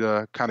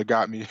definitely kind of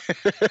got me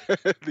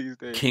these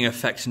days. King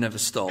effect never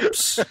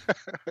stops.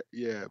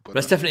 Yeah, but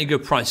that's definitely a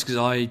good price, because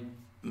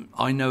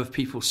I know of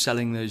people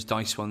selling those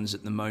dice ones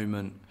at the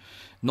moment,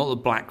 not the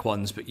black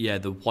ones, but yeah,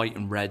 the white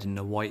and red and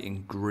the white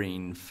and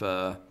green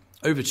for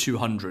over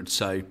 200.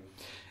 So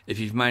if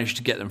you've managed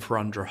to get them for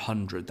under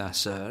 100,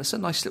 that's a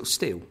nice little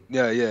steal.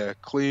 Yeah,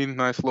 clean,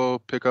 nice little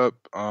pickup.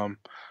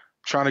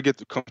 Trying to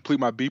complete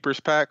my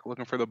beepers pack,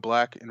 looking for the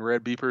black and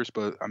red beepers,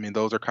 but I mean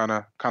those are kind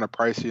of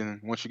pricey, and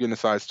once you get in a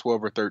size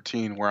 12 or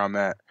 13, where I'm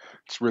at,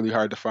 it's really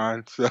hard to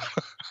find. So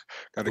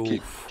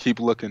gotta keep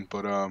looking,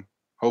 but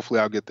hopefully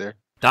I'll get there.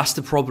 That's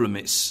the problem.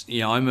 It's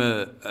I'm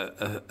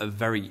a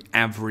very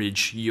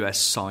average US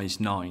size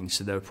 9,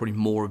 so there are probably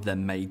more of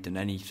them made than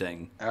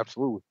anything.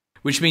 Absolutely.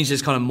 Which means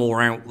there's kind of more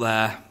out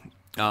there,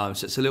 so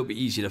it's a little bit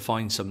easier to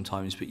find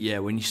sometimes. But yeah,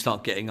 when you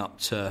start getting up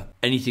to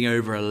anything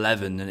over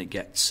 11, then it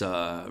gets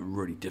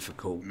really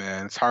difficult.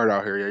 Man, it's hard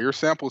out here. Yeah, your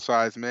sample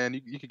size, man,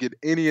 you could get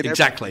any and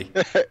exactly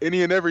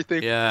any and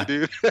everything. Yeah,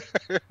 dude,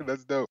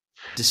 that's dope.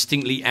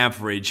 Distinctly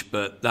average,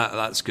 but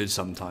that's good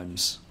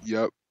sometimes.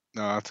 Yep,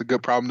 no, it's a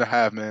good problem to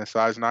have, man.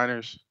 Size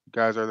 9ers. You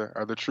guys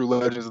are the true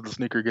legends of the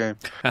sneaker game.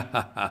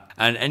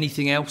 And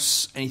anything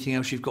else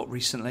you've got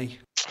recently?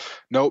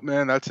 Nope,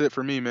 man. That's it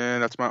for me,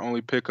 man. That's my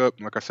only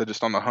pickup. Like I said,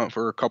 just on the hunt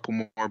for a couple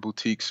more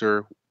boutiques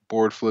or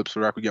board flips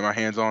where I could get my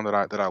hands on that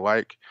I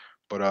like.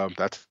 But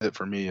that's it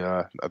for me.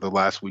 The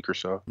last week or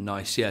so.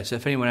 Nice, yeah. So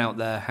if anyone out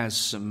there has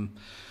some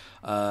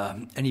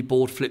any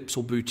board flips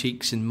or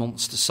boutiques in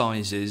monster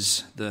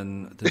sizes,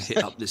 then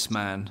hit up this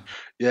man.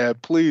 Yeah,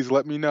 please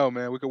let me know,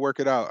 man. We can work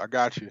it out. I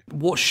got you.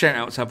 What shout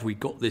outs have we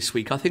got this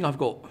week? I think I've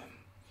got.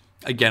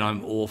 Again,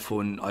 I'm awful,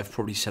 and I've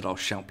probably said I'll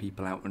shout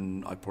people out,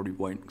 and I probably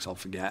won't because I'll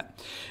forget.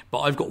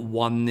 But I've got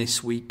one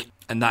this week,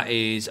 and that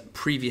is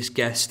previous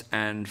guest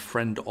and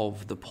friend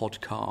of the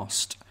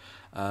podcast,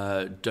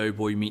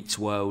 Doughboy Meets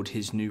World.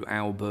 His new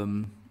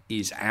album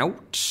is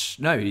out.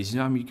 No, his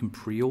new album you can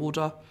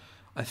pre-order,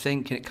 I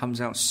think, and it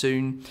comes out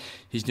soon.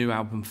 His new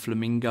album,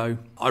 Flamingo.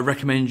 I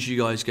recommend you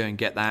guys go and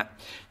get that.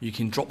 You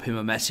can drop him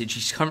a message.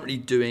 He's currently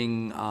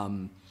doing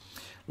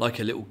like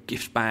a little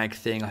gift bag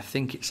thing. I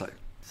think it's like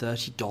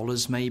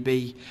 $30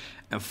 maybe.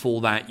 And for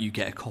that, you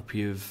get a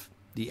copy of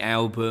the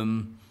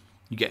album.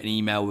 You get an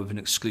email with an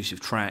exclusive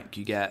track.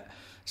 You get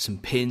some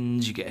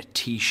pins. You get a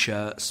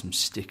t-shirt, some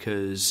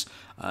stickers,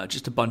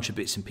 just a bunch of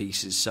bits and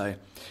pieces. So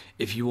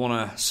if you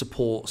want to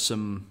support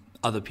some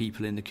other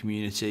people in the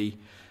community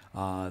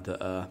that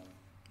are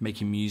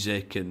making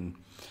music and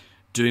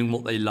doing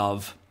what they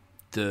love,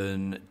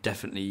 then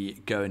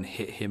definitely go and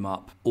hit him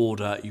up.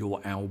 Order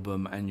your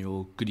album and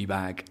your goodie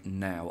bag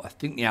now. I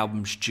think the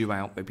album's due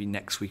out maybe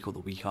next week or the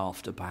week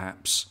after,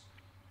 perhaps.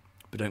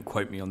 But don't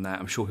quote me on that.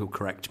 I'm sure he'll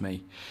correct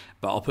me.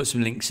 But I'll put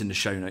some links in the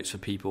show notes for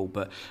people.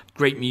 But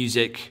great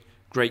music,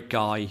 great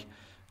guy.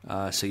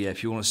 So yeah,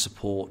 if you want to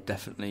support,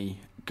 definitely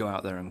go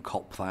out there and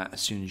cop that as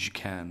soon as you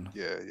can.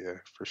 Yeah,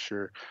 for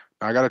sure.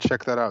 I gotta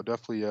check that out.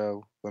 Definitely.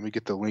 Let me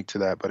get the link to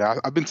that. But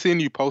I've been seeing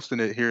you posting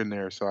it here and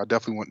there, so I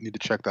definitely need to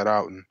check that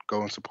out and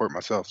go and support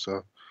myself.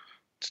 So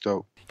it's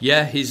dope.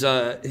 Yeah, his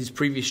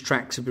previous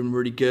tracks have been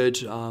really good.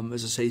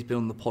 As I say, he's been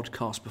on the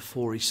podcast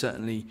before. He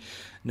certainly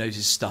knows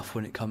his stuff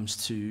when it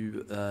comes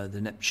to the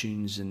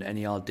Neptunes and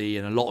N.E.R.D,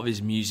 and a lot of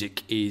his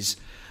music is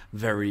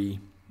very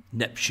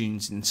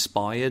Neptunes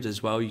inspired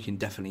as well. You can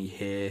definitely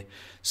hear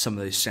some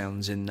of those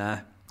sounds in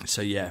there.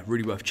 So yeah,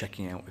 really worth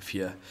checking out if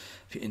you're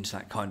into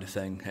that kind of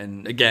thing.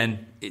 And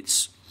again,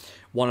 it's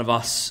one of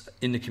us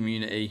in the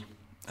community.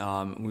 We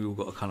all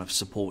got to kind of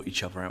support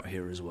each other out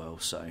here as well.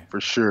 So for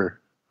sure.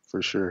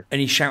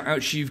 Any shout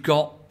outs you've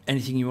got?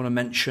 Anything you want to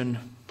mention?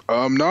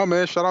 No,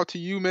 man. Shout out to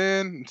you,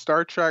 man.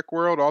 Star Trek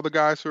World, all the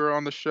guys who are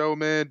on the show,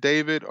 man.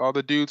 David, all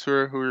the dudes who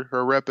are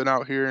repping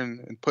out here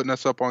and putting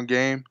us up on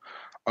game.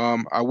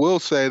 I will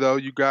say though,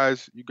 you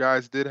guys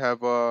did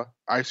have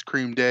Ice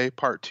Cream Day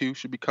Part 2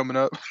 should be coming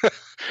up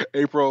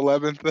April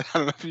 11th. I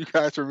don't know if you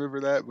guys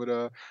remember that, but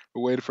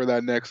we're waiting for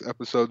that next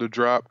episode to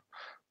drop.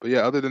 But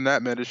yeah, other than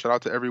that, man, just shout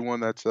out to everyone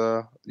that's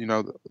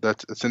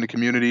that's in the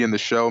community and the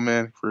show,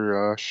 man,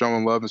 for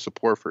showing love and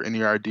support for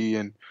N.E.R.D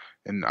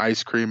and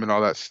Ice Cream and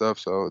all that stuff.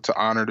 So it's an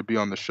honor to be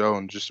on the show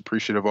and just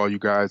appreciative of all you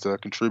guys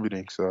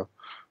contributing. So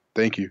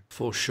thank you.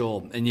 For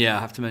sure. And yeah, I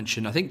have to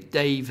mention, I think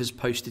Dave has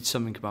posted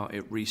something about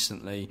it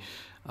recently.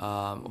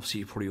 Obviously,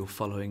 you're probably all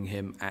following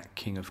him at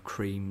King of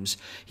Creams.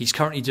 He's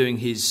currently doing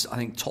his, I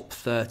think, top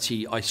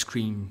 30 ice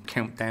cream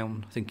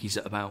countdown. I think he's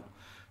at about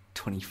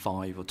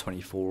 25 or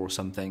 24 or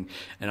something.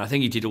 And I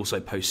think he did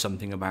also post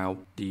something about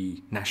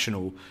the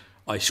National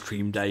Ice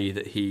Cream Day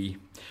that he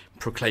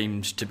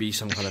proclaimed to be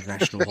some kind of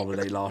national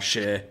holiday last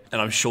year, and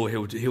I'm sure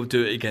he'll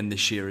do it again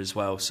this year as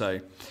well.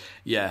 So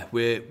yeah,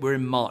 we're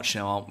in March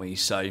now, aren't we?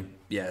 So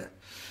yeah,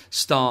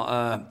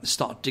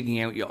 start digging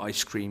out your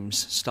ice creams,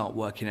 start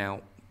working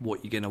out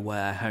what you're going to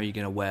wear, how you're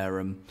going to wear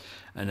them,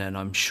 and then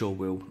I'm sure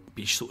we'll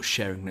be sort of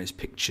sharing those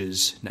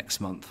pictures next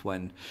month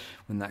when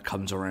that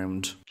comes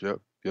around.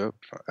 Yep,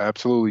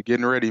 absolutely,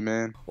 getting ready,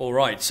 man. All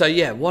right, so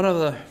yeah, one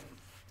other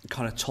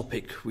kind of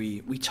topic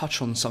we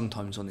touch on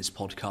sometimes on this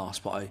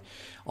podcast, but I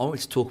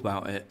wanted to talk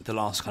about it the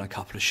last kind of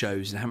couple of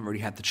shows and haven't really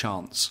had the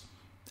chance.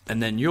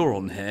 And then you're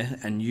on here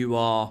and you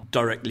are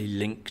directly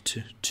linked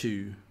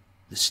to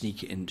the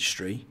sneaker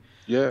industry.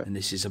 Yeah. And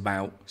this is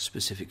about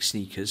specific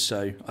sneakers,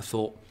 so I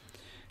thought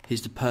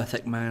he's the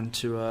perfect man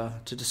to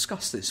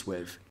discuss this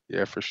with.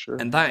 Yeah, for sure.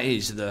 And that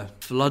is the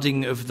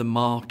flooding of the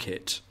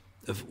market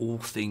of all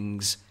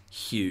things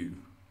Hue.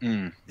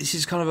 This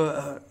is kind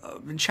of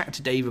I've been chatting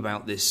to Dave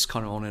about this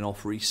kind of on and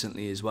off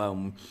recently as well.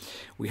 And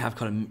we have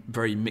kind of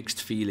very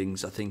mixed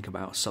feelings, I think,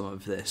 about some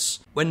of this.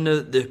 When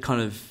the kind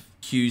of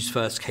Hues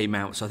first came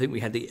out, so I think we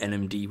had the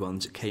NMD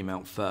ones that came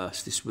out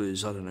first. This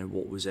was, I don't know,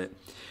 what was it,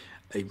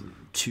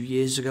 2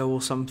 years ago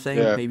or something,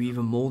 maybe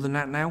even more than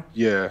that now.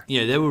 Yeah. You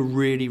know, they were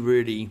really,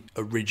 really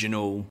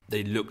original.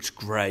 They looked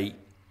great.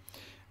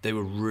 They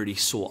were really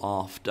sought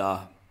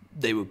after.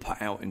 They were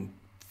put out in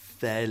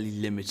fairly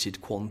limited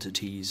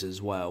quantities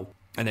as well,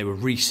 and they were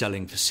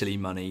reselling for silly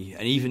money,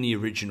 and even the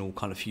original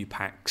kind of few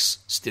packs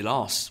still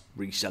are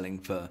reselling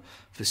for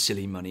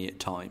silly money at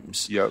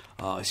times. Yep.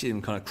 I see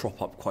them kind of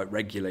crop up quite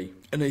regularly,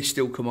 and they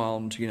still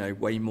command, you know,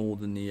 way more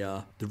than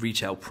the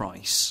retail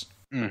price.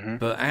 Mm-hmm.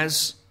 But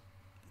as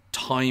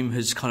time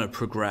has kind of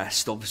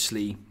progressed,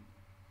 obviously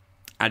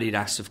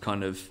Adidas have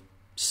kind of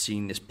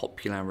seen this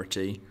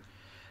popularity,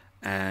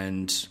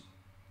 and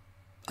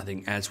I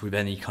think as with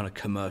any kind of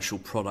commercial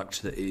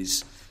product that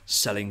is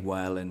selling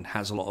well and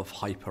has a lot of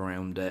hype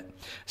around it,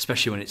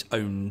 especially when it's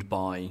owned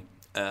by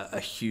a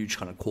huge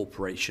kind of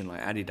corporation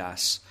like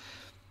Adidas,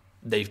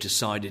 they've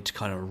decided to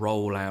kind of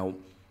roll out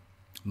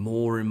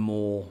more and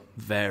more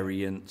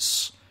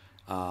variants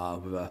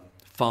with a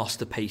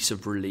faster pace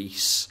of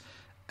release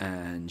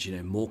and, you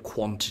know, more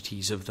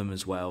quantities of them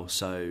as well.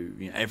 So,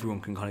 you know, everyone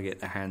can kind of get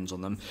their hands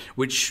on them,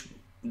 which,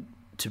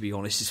 to be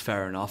honest, is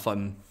fair enough.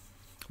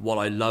 While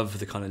I love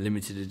the kind of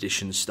limited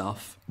edition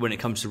stuff, when it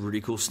comes to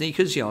really cool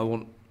sneakers, I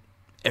want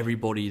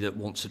everybody that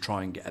wants to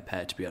try and get a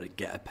pair to be able to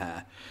get a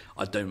pair.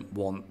 I don't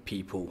want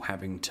people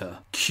having to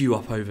queue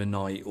up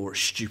overnight or at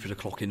stupid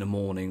o'clock in the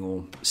morning,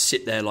 or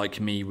sit there like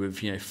me with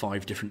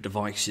 5 different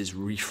devices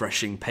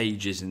refreshing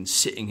pages and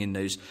sitting in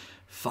those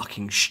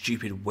fucking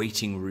stupid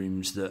waiting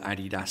rooms that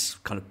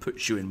Adidas kind of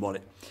puts you in while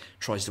it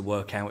tries to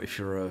work out if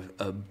you're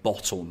a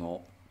bot or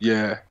not.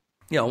 Yeah.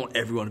 Yeah, I want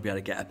everyone to be able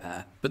to get a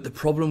pair. But the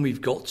problem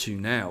we've got to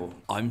now,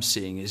 I'm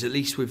seeing, is at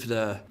least with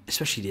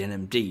especially the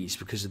NMDs,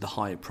 because of the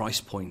higher price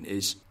point,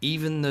 is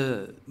even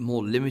the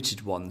more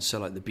limited ones, so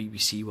like the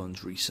BBC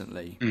ones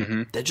recently,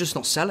 they're just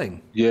not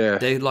selling. Yeah.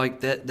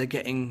 They're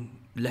getting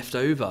left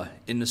over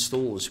in the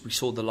stores. We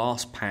saw the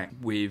last pack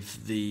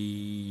with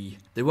they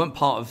weren't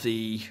part of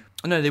the...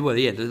 Oh, no, they were,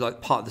 yeah. They're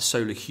like part of the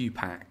Solar Hue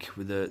pack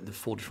with the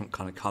 4 different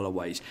kind of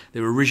colourways. They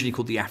were originally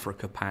called the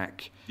Africa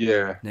pack.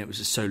 Yeah. And it was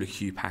the Solar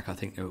Hue pack, I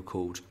think they were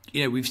called.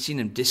 We've seen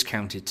them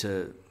discounted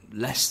to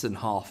less than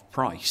half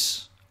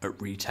price at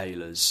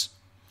retailers.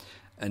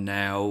 And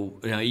now,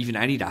 even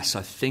Adidas,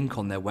 I think,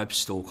 on their web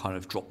store kind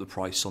of dropped the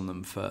price on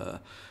them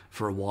for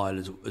a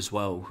while as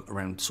well,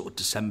 around sort of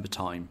December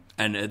time.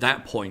 And at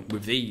that point,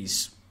 with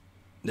these,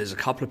 there's a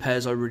couple of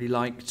pairs I really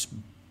liked,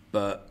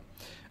 but...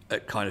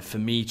 at kind of, for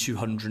me,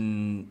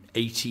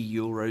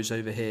 €280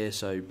 over here,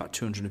 so about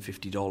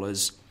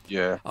 $250.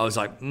 Yeah. I was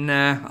like,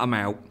 nah, I'm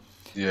out.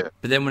 Yeah.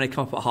 But then when they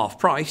come up at half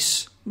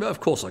price, well, of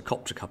course I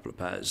copped a couple of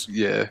pairs.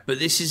 Yeah. But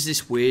this is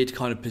this weird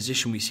kind of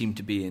position we seem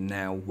to be in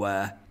now,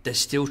 where they're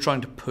still trying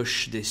to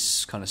push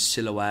this kind of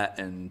silhouette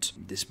and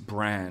this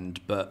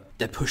brand, but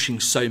they're pushing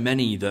so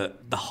many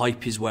that the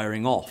hype is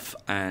wearing off.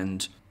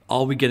 And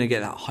are we going to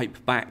get that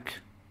hype back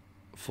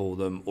for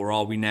them, or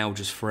are we now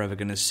just forever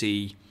going to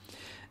see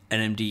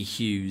NMD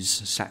hues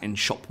sat in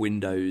shop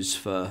windows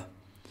for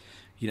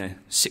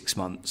 6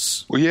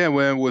 months? Well, yeah,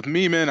 with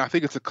me, man, I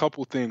think it's a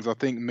couple things. I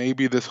think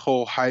maybe this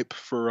whole hype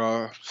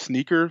for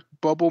sneaker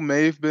bubble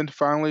may have been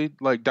finally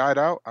died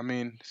out. I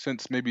mean,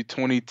 since maybe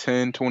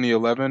 2010,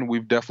 2011,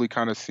 we've definitely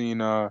kind of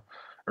seen a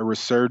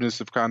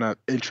resurgence of kind of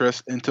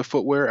interest into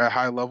footwear at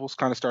high levels,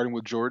 kind of starting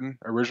with Jordan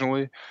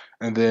originally,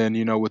 and then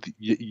with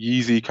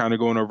Yeezy kind of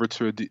going over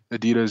to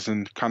Adidas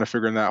and kind of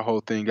figuring that whole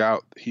thing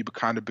out. He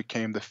kind of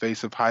became the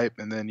face of hype,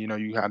 and then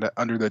you had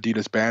under the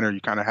Adidas banner,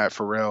 you kind of had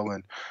Pharrell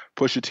and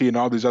Pusha T and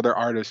all these other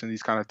artists and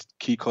these kind of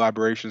key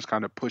collaborations,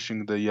 kind of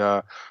pushing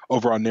the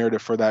overall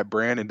narrative for that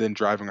brand, and then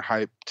driving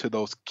hype to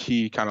those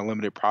key kind of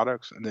limited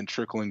products, and then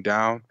trickling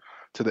down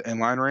to the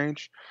inline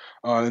range.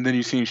 And then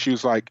you've seen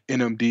shoes like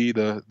NMD,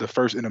 the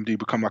first NMD,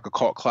 become like a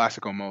cult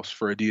classic almost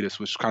for Adidas,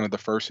 which is kind of the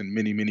first in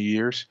many, many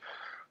years.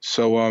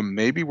 So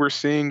maybe we're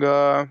seeing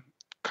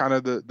kind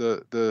of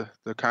the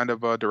kind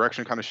of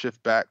direction kind of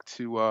shift back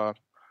to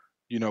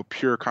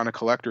pure kind of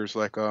collectors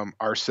like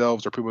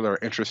ourselves, or people that are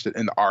interested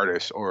in the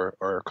artists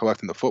or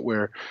collecting the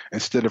footwear,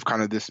 instead of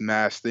kind of this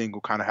mass thing who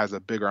kind of has a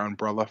bigger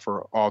umbrella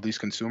for all these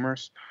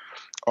consumers.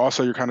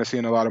 Also, you're kind of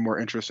seeing a lot of more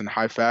interest in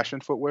high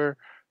fashion footwear.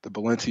 The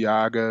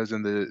Balenciagas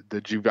and the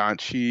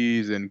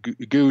Givenchy's and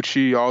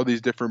Gucci, all these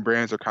different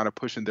brands are kind of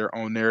pushing their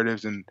own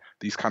narratives and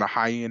these kind of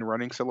high-end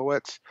running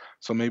silhouettes.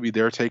 So maybe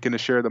they're taking a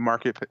share of the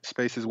market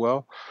space as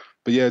well.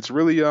 But yeah, it's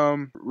really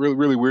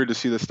really weird to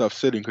see this stuff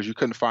sitting, because you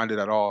couldn't find it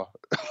at all,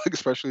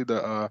 especially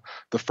the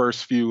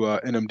first few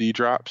NMD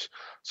drops.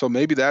 So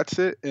maybe that's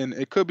it, and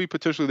it could be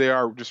potentially they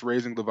are just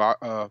raising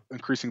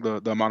increasing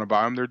the amount of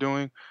volume they're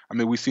doing. I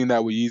mean, we've seen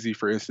that with Yeezy,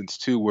 for instance,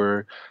 too,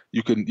 where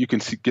you can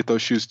get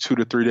those shoes 2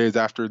 to 3 days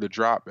after the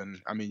drop, and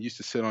I mean, you used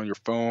to sit on your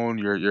phone,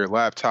 your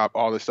laptop,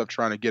 all this stuff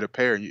trying to get a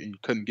pair, and you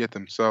couldn't get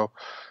them. So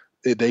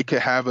they could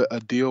have a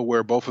deal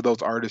where both of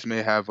those artists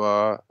may have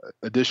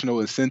additional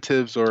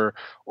incentives or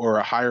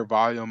a higher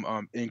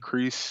volume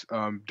increase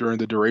during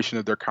the duration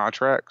of their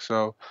contract.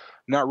 So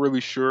not really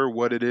sure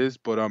what it is,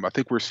 but I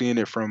think we're seeing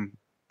it from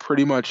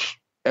pretty much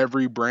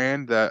every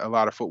brand that a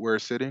lot of footwear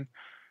is sitting.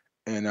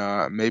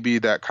 And maybe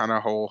that kind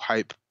of whole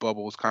hype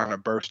bubbles kind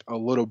of burst a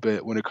little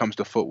bit when it comes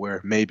to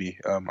footwear. Maybe.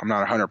 I'm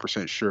not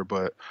 100% sure,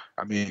 but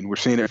I mean, we're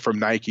seeing it from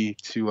Nike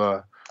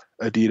to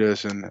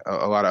Adidas and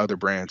a lot of other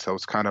brands. So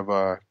it's kind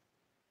of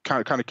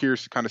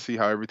curious to kind of see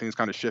how everything's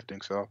kind of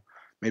shifting. So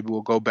maybe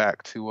we'll go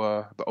back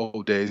to the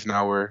old days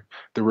now, where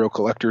the real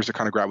collectors are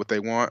kind of grab what they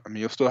want. I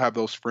mean, you'll still have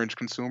those fringe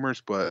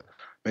consumers, but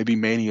maybe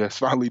mania has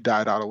finally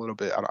died out a little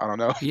bit. I don't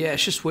know. Yeah,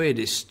 it's just weird.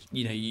 It's,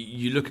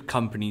 you look at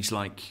companies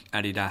like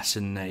Adidas,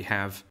 and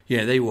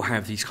they will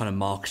have these kind of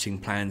marketing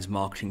plans,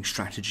 marketing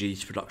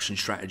strategies, production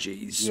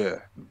strategies.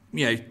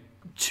 Yeah.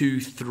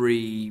 2,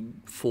 3,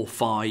 4,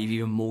 5,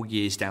 even more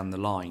years down the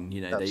line.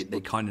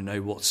 They kind of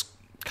know what's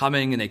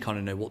coming, and they kind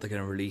of know what they're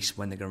going to release,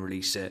 when they're going to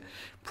release it,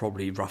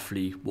 probably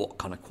roughly what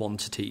kind of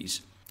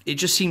quantities. It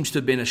just seems to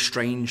have been a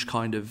strange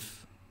kind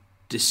of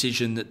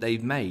decision that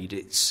they've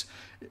made.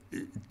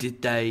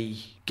 Did they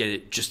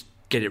get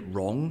it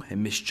wrong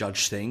and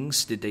misjudge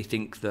things? Did they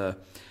think the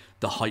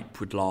the hype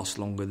would last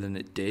longer than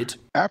it did?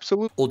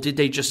 Absolutely. Or did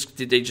they just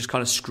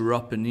kind of screw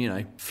up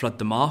and flood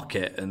the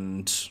market?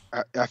 And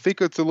I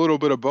think it's a little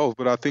bit of both,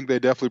 but I think they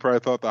definitely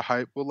probably thought the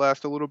hype would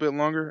last a little bit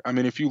longer. I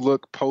mean, if you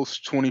look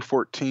post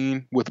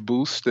 2014 with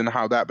Boost and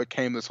how that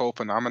became this whole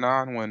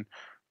phenomenon, when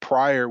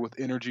prior with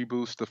Energy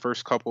Boost, the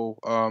first couple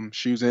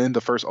shoes in,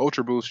 the first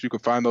Ultra Boost, you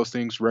could find those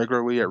things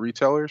regularly at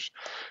retailers.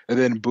 And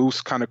then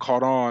Boost kind of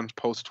caught on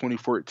post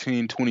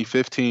 2014,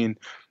 2015.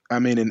 I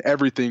mean, and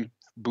everything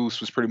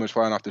Boost was pretty much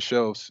flying off the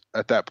shelves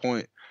at that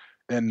point.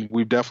 And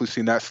we've definitely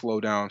seen that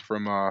slow down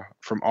from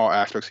all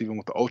aspects, even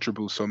with the Ultra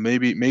Boost. So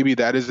maybe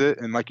that is it.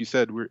 And like you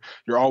said,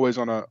 you're always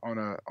on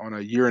a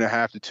year and a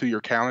half to 2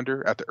 year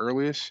calendar at the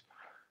earliest.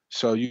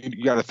 So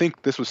you got to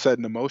think this was set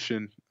into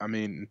motion. I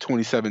mean, in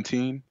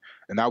 2017,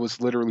 and that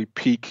was literally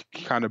peak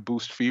kind of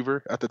Boost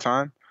fever at the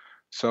time.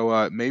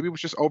 So maybe it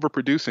was just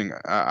overproducing.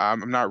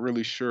 I'm not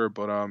really sure,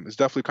 but it's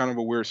definitely kind of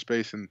a weird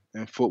space in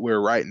footwear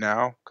right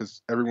now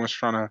because everyone's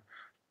trying to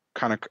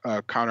kind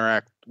of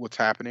counteract what's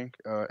happening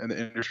in the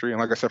industry.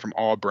 And like I said, from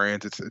all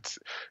brands,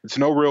 it's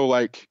no real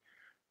like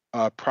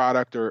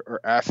product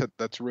or asset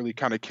that's really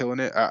kind of killing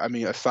it. I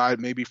mean, aside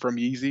maybe from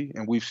Yeezy,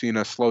 and we've seen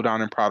a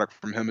slowdown in product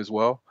from him as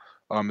well,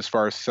 as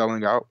far as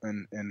selling out,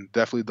 and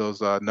definitely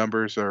those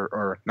numbers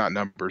or not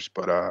numbers,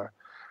 but the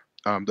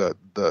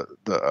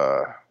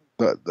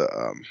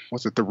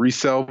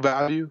resale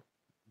value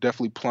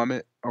definitely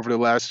plummet over the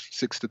last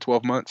 6 to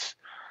 12 months.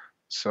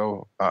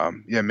 So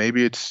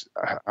maybe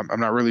I'm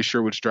not really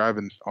sure what's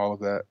driving all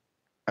of that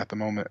at the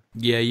moment.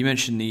 Yeah, you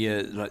mentioned the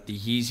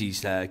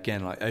Yeezys there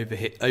again. Like over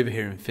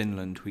here in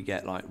Finland, we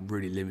get like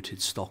really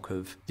limited stock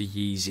of the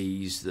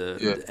Yeezys,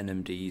 the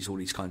NMDs, all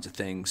these kinds of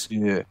things.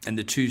 Yeah, and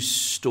the 2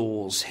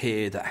 stores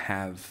here that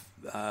have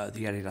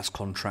the Adidas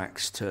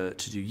contracts to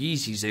do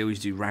Yeezys, they always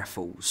do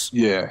raffles.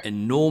 Yeah.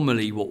 And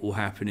normally what will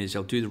happen is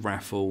they'll do the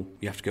raffle.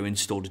 You have to go in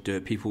store to do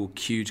it. People will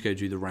queue to go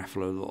do the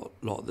raffle a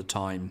lot of the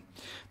time.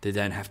 They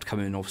then have to come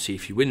in. Obviously,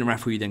 if you win the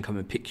raffle, you then come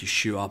and pick your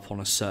shoe up on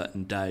a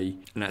certain day.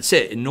 And that's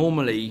it. And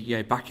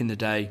normally, back in the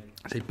day,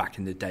 it's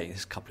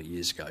a couple of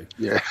years ago.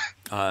 Yeah.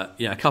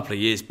 A couple of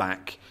years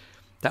back,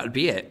 that would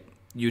be it.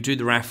 You do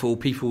the raffle,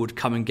 people would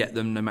come and get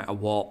them no matter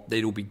what,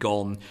 they'd all be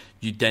gone.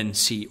 You'd then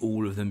see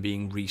all of them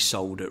being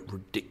resold at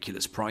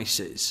ridiculous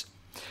prices.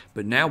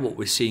 But now what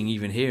we're seeing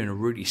even here in a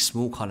really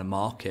small kind of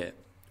market,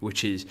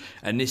 which is,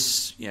 and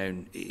this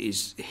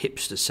is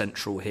hipster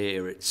central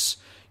here, it's,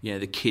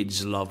 the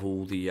kids love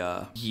all the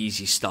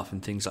Yeezy stuff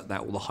and things like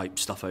that, all the hype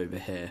stuff over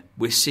here.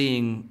 We're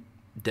seeing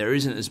there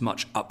isn't as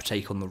much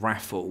uptake on the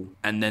raffle,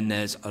 and then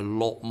there's a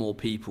lot more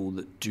people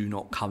that do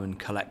not come and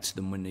collect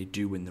them when they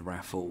do win the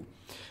raffle.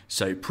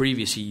 So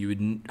previously you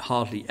would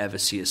hardly ever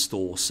see a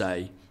store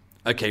say,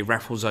 okay,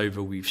 raffle's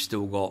over, we've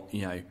still got,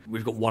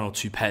 we've got 1 or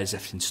 2 pairs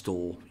left in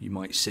store, you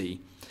might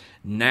see.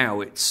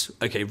 Now it's,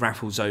 okay,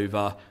 raffle's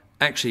over,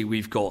 actually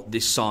we've got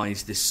this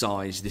size, this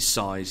size, this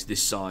size,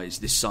 this size,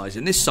 this size,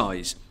 and this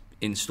size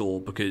in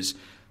store because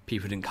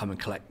people didn't come and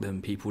collect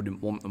them, people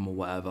didn't want them or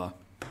whatever,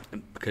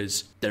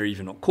 because they're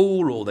either not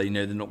cool or they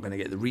know they're not going to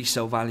get the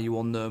resale value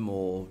on them,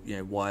 or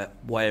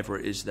whatever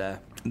it is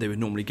they would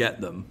normally get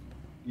them.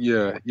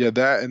 Yeah,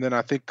 that, and then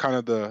I think kind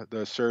of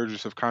the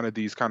surges of kind of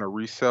these kind of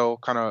resale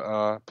kind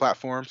of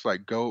platforms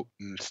like GOAT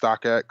and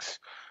StockX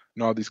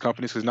and all these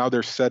companies, because now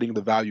they're setting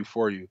the value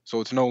for you.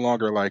 So it's no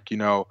longer like,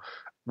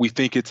 we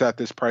think it's at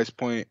this price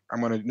point, I'm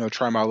going to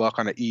try my luck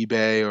on an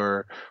eBay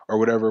or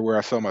whatever where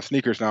I sell my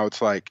sneakers. Now it's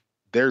like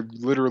they're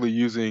literally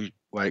using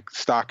like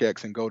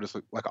StockX and GOAT as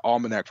like an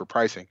almanac for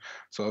pricing.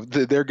 So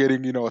if they're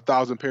getting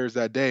 1,000 pairs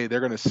that day, they're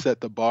going to set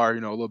the bar a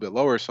little bit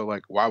lower. So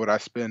like, why would I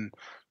spend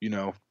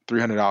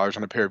 $300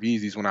 on a pair of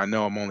Yeezys when I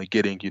know I'm only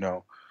getting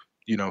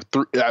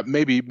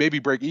maybe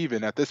break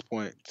even at this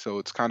point? So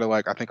it's kind of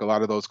like, I think a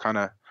lot of those kind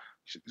of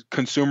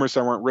consumers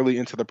that weren't really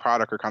into the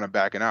product are kind of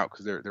backing out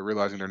because they're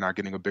realizing they're not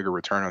getting a bigger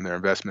return on their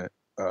investment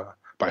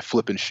by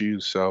flipping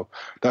shoes. So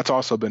that's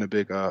also been a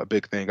big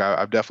thing.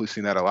 I've definitely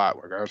seen that a lot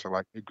where guys are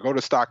like, go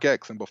to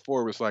StockX, and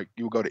before it was like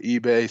you would go to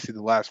eBay, see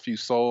the last few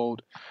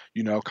sold,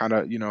 kind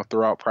of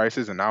throw out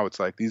prices, and now it's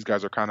like these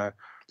guys are kind of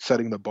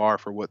setting the bar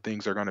for what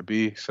things are going to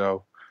be.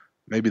 So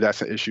maybe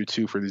that's an issue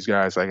too for these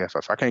guys. Like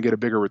if I can't get a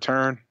bigger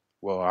return,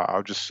 well,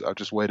 I'll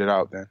just wait it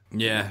out then.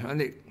 Yeah, I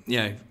think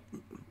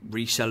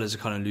resellers are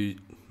kind of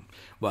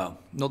well,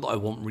 not that I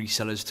want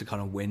resellers to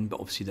kind of win, but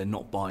obviously they're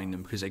not buying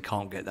them because they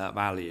can't get that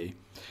value.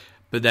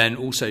 But then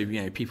also,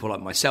 people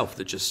like myself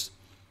that just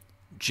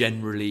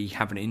generally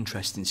have an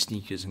interest in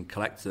sneakers and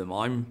collect them,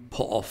 I'm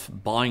put off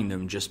buying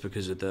them just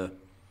because of the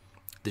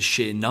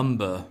sheer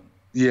number,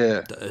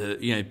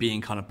 that,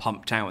 being kind of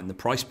pumped out in the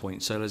price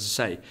point. So as I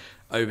say,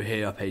 over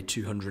here I paid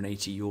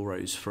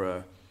 €280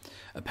 for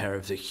a pair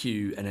of the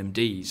Hue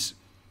NMDs.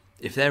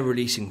 If they're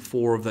releasing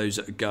 4 of those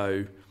at a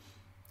go,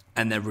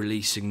 and they're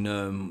releasing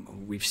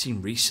them, we've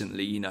seen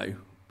recently,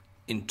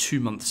 in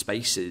 2-month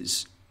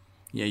spaces.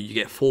 You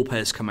get 4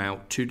 pairs come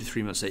out, 2 to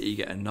 3 months later you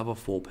get another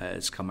 4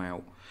 pairs come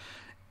out.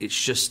 It's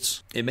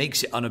just, it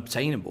makes it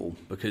unobtainable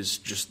because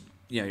just,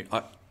 you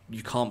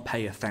can't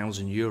pay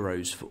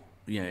 €1,000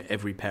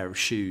 every pair of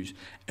shoes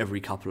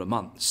every couple of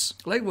months.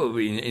 Like, well,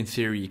 in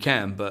theory you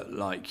can, but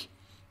like,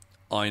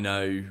 I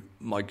know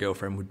my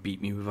girlfriend would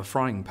beat me with a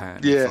frying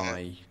pan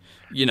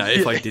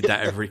if I did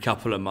that every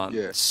couple of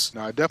months.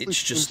 Yeah. No, it definitely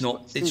it's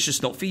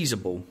just not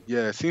feasible.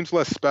 Yeah, it seems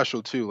less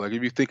special too. Like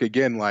if you think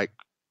again, like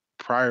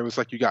prior it was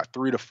like you got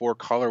 3 to 4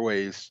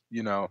 colorways,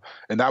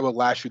 and that would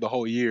last you the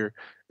whole year.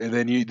 And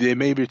then they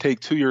maybe take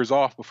 2 years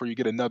off before you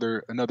get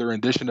another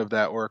rendition of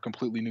that or a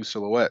completely new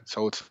silhouette.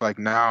 So it's like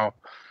now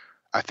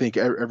I think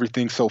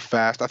everything's so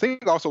fast. I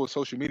think also with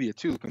social media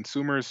too,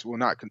 consumers, well,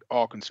 not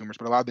all consumers,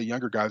 but a lot of the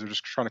younger guys are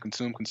just trying to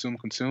consume.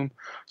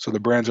 So the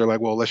brands are like,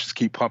 well, let's just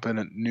keep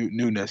pumping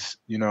newness,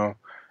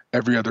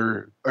 every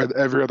other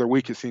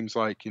week. It seems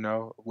like,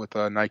 with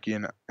Nike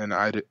and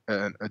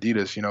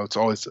Adidas, it's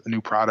always a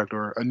new product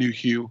or a new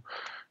hue,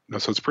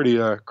 so it's pretty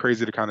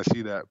crazy to kind of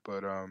see that.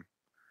 But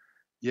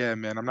yeah,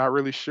 man, I'm not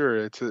really sure.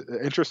 It's an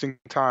interesting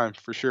time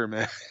for sure,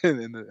 man,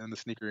 in the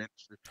sneaker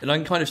industry. And I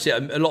can kind of see a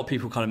lot of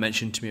people kind of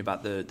mentioned to me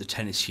about the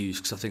tennis shoes,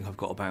 because I think I've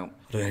got about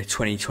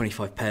 20,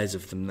 25 pairs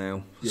of them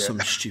now. Yeah. Some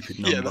stupid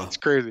number. Yeah, that's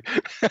crazy.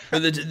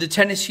 But the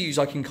tennis shoes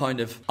I can kind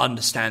of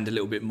understand a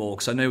little bit more,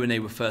 because I know when they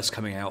were first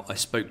coming out, I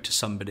spoke to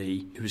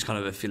somebody who was kind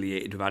of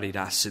affiliated with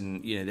Adidas,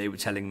 and they were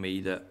telling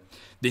me that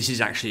this is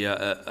actually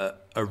a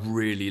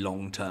really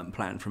long-term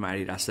plan from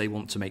Adidas. They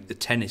want to make the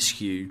tennis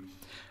shoe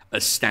a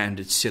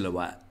standard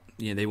silhouette.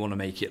 They want to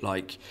make it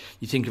like,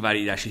 you think of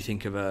Adidas, you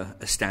think of a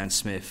Stan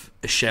Smith,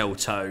 a shell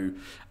toe,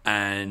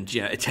 and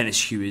a tennis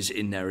shoe is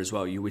in there as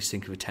well. You always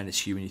think of a tennis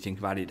shoe when you think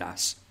of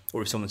Adidas.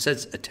 Or if someone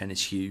says a tennis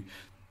shoe,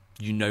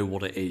 you know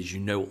what it is, you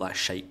know what that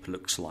shape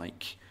looks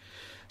like.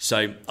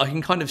 So I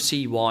can kind of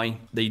see why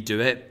they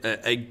do it.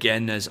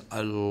 Again, there's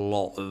a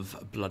lot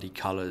of bloody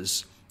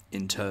colours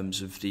in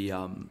terms of the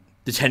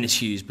tennis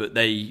shoes, but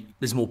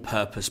there's more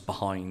purpose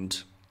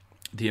behind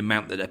the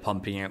amount that they're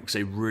pumping out, because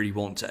they really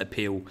want to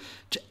appeal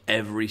to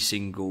every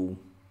single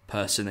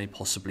person they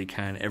possibly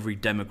can, every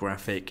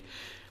demographic,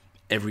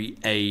 every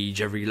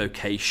age, every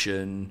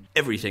location,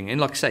 everything. And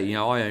like I say,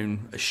 I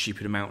own a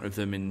stupid amount of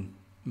them in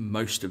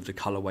most of the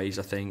colorways.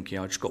 I think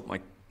I just got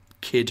my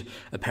kid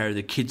a pair of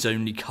the kids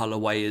only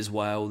colorway as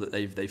well that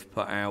they've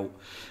put out.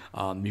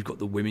 You've got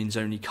the women's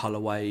only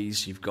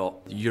colorways, you've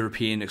got the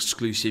European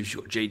exclusives,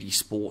 you've got JD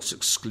Sports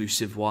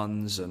exclusive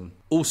ones, and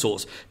all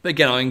sorts. But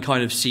again, I can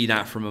kind of see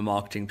that from a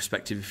marketing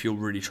perspective if you're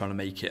really trying to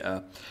make it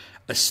a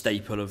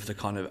staple of the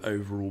kind of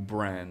overall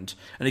brand.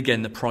 And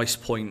again, the price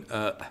point,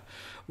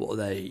 what are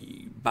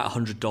they, about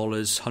 $100,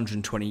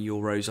 120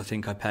 euros I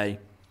think I pay.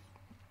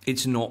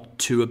 It's not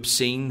too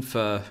obscene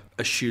for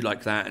a shoe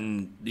like that,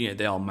 and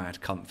they are mad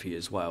comfy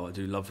as well. I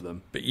do love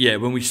them. But yeah,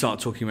 when we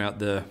start talking about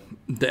the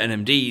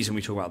NMDs and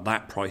we talk about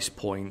that price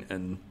point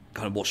and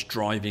kind of what's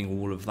driving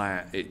all of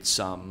that, it's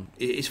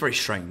very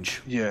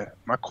strange. Yeah,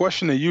 my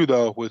question to you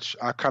though, which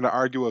I kind of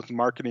argue with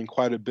marketing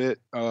quite a bit,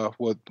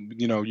 with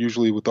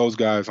usually with those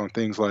guys on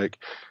things like,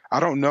 I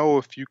don't know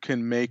if you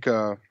can make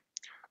a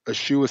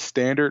shoe a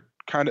standard,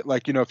 kind of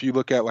like if you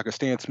look at like a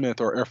Stan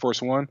Smith or Air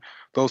Force One,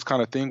 those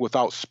kind of thing,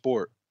 without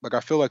sport. Like I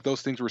feel like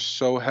those things were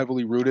so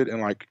heavily rooted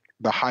in like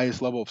the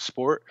highest level of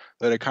sport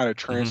that it kind of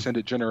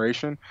transcended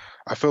generation.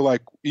 I feel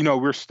like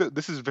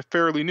this is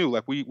fairly new.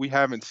 Like we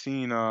haven't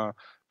seen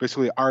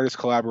basically artist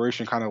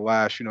collaboration kind of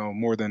last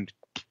more than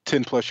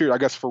 10 plus years. I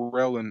guess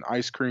Pharrell and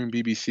Ice Cream,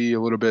 BBC a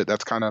little bit.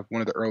 That's kind of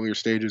one of the earlier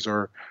stages,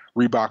 or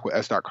Reebok with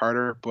S.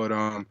 Carter. But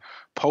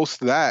post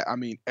that, I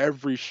mean,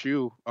 every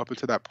shoe up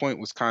until that point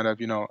was kind of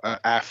an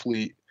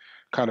athlete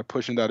kind of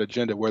pushing that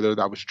agenda, whether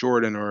that was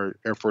Jordan or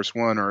Air Force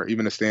One or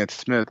even a Stan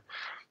Smith.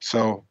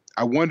 So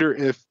I wonder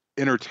if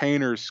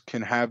entertainers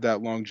can have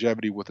that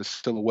longevity with a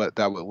silhouette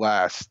that would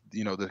last,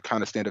 the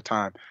kind of standard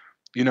time,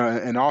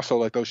 and also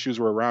like those shoes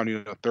were around,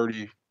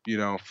 30,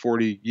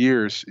 40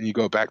 years, and you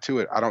go back to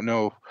it. I don't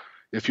know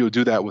if you'll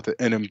do that with an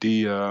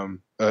NMD,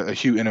 a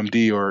Hue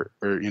NMD, or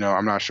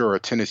I'm not sure, a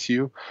tennis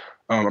Hue.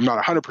 I'm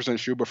not 100%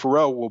 sure, but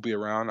Pharrell will be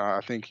around.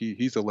 I think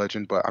he's a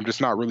legend, but I'm just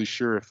not really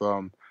sure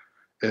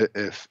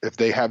if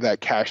they have that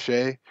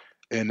cachet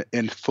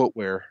in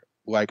footwear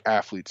like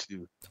athletes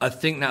do. I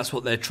think that's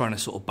what they're trying to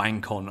sort of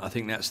bank on. I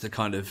think that's the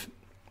kind of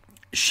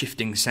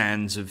shifting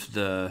sands of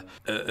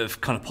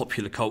kind of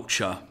popular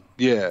culture.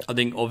 Yeah. I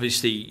think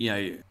obviously,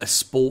 a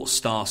sports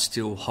star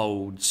still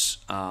holds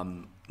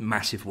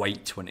massive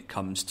weight when it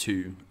comes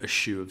to a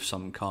shoe of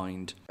some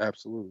kind.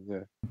 Absolutely,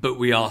 yeah. But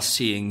we are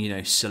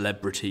seeing,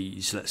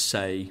 celebrities, let's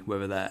say,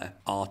 whether they're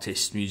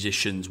artists,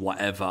 musicians,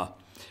 whatever,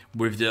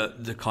 with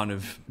the kind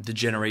of the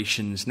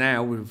generations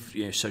now with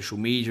social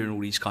media and all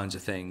these kinds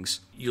of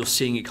things, you're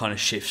seeing it kind of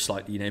shift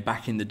slightly.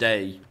 Back in the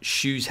day,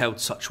 shoes held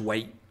such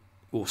weight,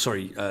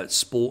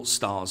 sports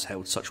stars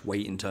held such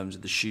weight in terms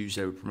of the shoes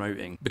they were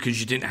promoting, because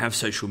you didn't have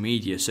social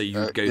media. So you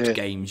would go to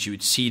games, you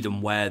would see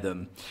them wear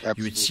them.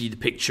 Absolutely. You would see the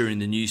picture in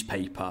the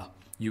newspaper,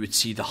 you would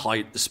see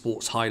the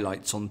sports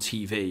highlights on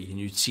TV, and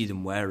you'd see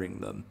them wearing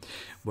them.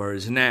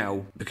 Whereas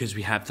now, because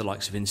we have the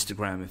likes of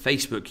Instagram and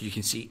Facebook, you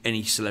can see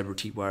any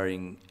celebrity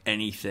wearing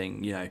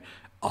anything,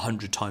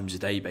 100 times a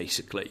day,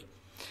 basically.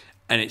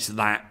 And it's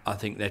that I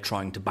think they're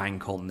trying to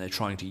bank on. They're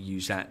trying to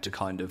use that to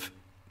kind of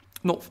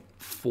not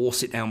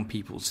force it down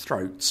people's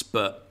throats,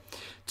 but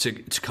to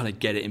kind of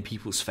get it in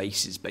people's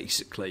faces,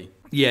 basically.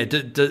 Yeah,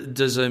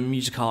 does a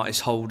music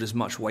artist hold as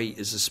much weight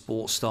as a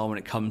sports star when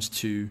it comes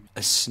to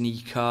a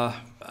sneaker?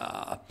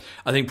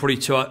 I think probably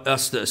to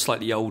us that are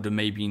slightly older,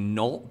 maybe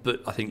not,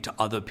 but I think to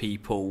other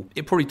people,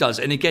 it probably does.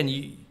 And again,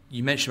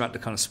 you mentioned about the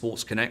kind of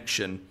sports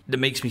connection. That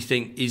makes me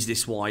think, is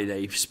this why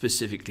they've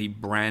specifically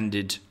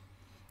branded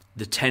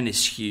the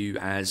tennis hue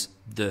as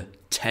the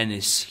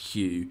tennis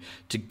hue,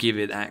 to give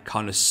it that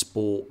kind of a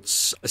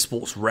sports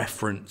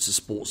reference, a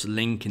sports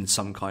link in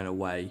some kind of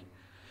way?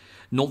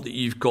 Not that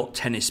you've got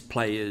tennis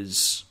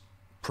players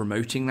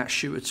promoting that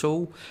shoe at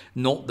all.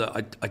 Not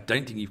that I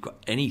don't think you've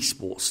got any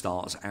sports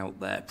stars out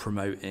there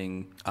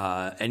promoting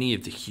any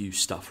of the hue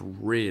stuff,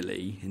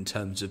 really, in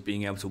terms of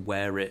being able to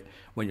wear it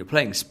when you're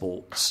playing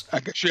sports. I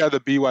guess you have the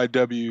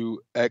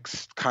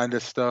BYWX kind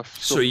of stuff.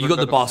 So you got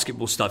the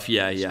basketball stuff,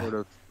 yeah. Sort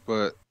of,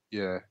 but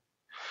yeah.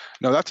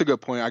 No, that's a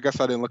good point. I guess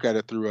I didn't look at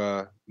it through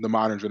the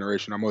modern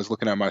generation. I'm always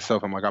looking at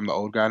myself. I'm like, I'm the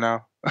old guy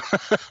now.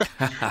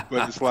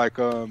 But it's like,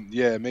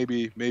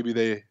 maybe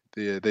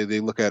they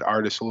look at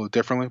artists a little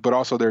differently, but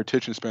also their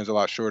attention span's a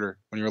lot shorter.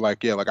 When you're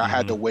like, I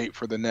had to wait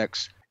for the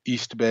next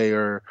East Bay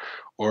or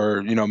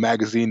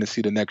magazine to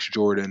see the next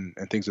Jordan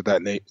and things of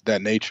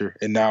that nature.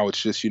 And now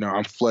it's just,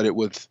 I'm flooded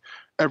with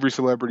every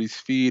celebrity's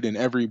feed and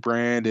every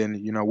brand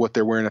and what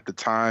they're wearing at the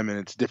time, and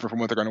it's different from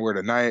what they're going to wear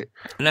tonight.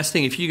 And that's the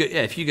thing.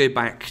 If you go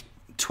back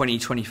 20,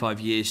 25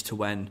 years to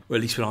when, or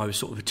at least when I was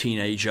sort of a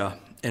teenager,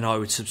 and I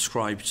would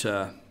subscribe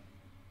to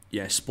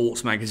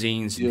sports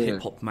magazines and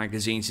hip hop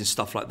magazines and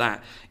stuff like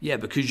that. Yeah,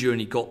 because you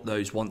only got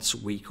those once a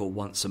week or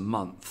once a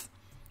month.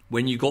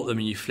 When you got them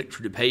and you flicked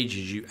through the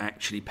pages, you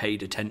actually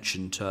paid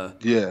attention to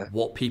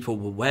what people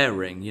were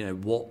wearing.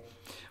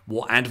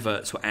 What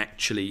adverts were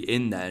actually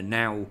in there.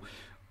 Now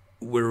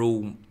we're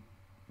all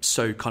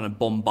so kind of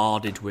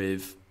bombarded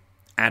with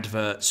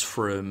adverts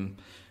from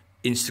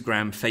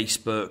Instagram,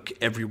 Facebook,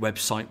 every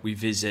website we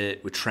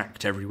visit, we're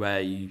tracked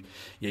everywhere. You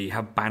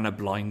have banner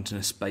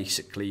blindness,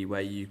 basically,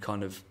 where you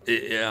kind of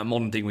a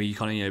modern thing where you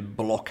kind of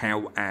block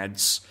out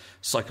ads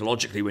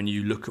psychologically when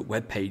you look at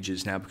web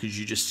pages now, because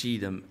you just see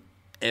them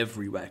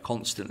everywhere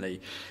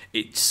constantly.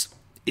 It's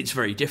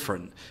very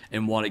different,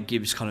 and while it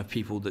gives kind of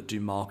people that do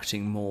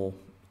marketing more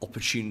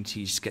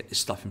opportunities to get this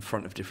stuff in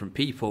front of different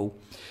people,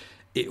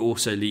 it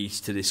also leads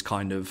to this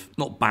kind of,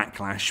 not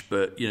backlash,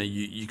 but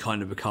you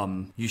kind of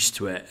become used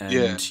to it,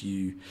 and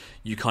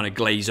you kind of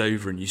glaze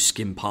over and you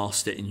skim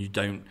past it, and you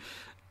don't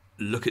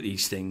look at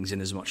these things in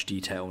as much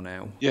detail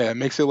now. Yeah, it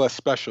makes it less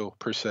special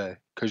per se,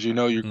 because you're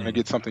going to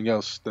get something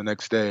else the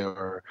next day,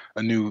 or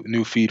a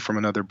new feed from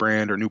another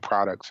brand or new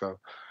product. So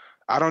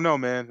I don't know,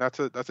 man. That's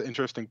an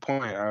interesting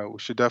point. We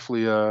should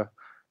definitely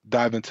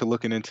dive into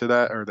looking into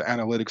that, or the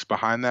analytics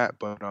behind that.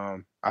 But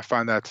I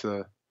find that's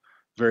a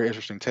very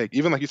interesting take.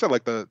 Even like you said,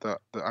 like the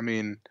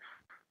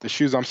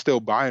shoes I'm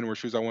still buying were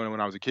shoes I wanted when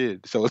I was a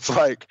kid. So it's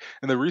like,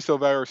 and the resale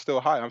value is still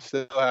high. I'm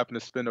still having to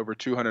spend over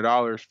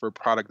 $200 for a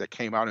product that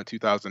came out in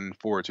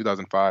 2004,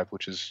 2005,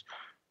 which is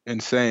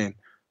insane.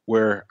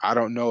 Where I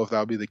don't know if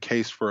that'll be the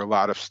case for a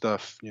lot of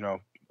stuff,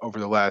 over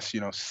the last,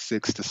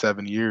 6 to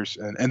 7 years.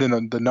 And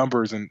then the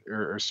numbers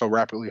are so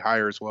rapidly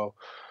higher as well.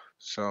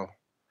 So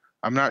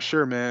I'm not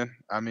sure, man.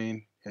 I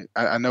mean,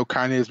 I know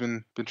Kanye's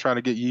been trying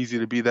to get Yeezy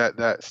to be that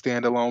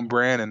standalone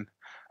brand, and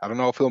I don't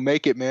know if he'll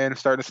make it, man.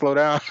 It's starting to slow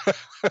down.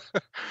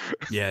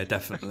 Yeah,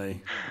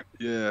 definitely.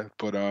 Yeah,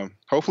 but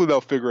hopefully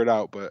they'll figure it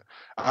out. But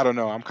I don't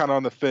know. I'm kind of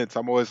on the fence.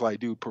 I'm always like,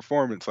 dude,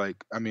 performance.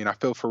 Like, I mean, I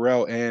feel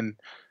Pharrell and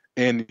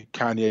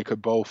Kanye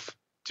could both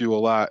do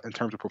a lot in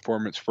terms of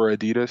performance for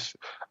Adidas.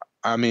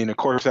 I mean, of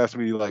course, it has to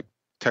be like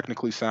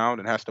technically sound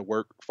and has to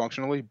work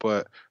functionally,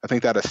 but I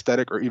think that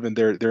aesthetic, or even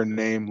their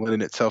name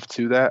lending itself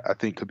to that, I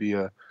think could be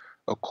a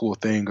cool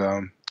thing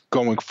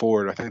going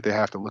forward. I think they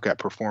have to look at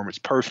performance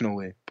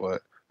personally,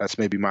 but that's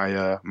maybe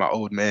my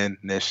old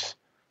man-ness.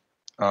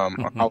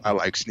 I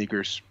like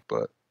sneakers,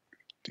 but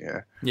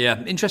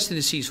yeah, interested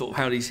to see sort of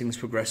how these things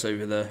progress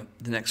over the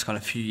next kind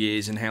of few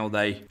years, and how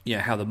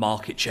how the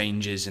market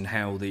changes, and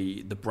how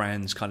the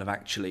brands kind of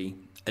actually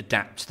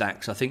adapt to that.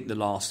 Because I think the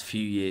last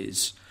few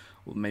years,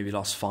 or maybe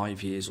last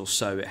 5 years or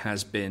so, it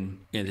has been,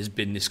 there's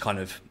been this kind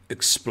of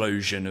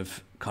explosion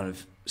of kind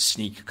of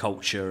sneaker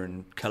culture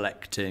and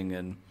collecting,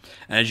 and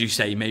as you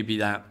say, maybe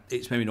that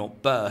it's maybe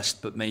not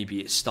burst, but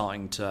maybe it's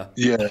starting to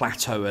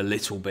plateau a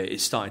little bit.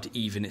 It's starting to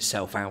even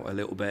itself out a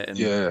little bit, and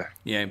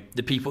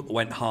the people that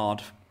went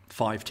hard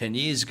 5-10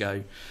 years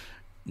ago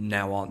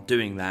now aren't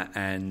doing that,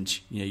 and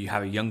you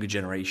have a younger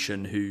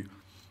generation who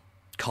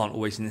can't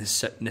always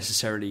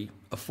necessarily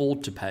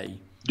afford to pay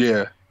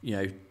 $250,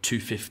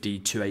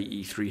 $280,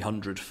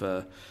 $300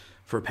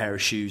 for a pair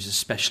of shoes,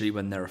 especially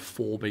when there are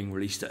 4 being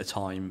released at a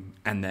time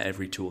and they're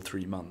every 2 or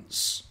 3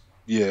 months.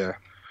 Yeah,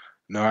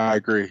 no, I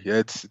agree. Yeah,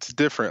 it's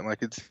different. Like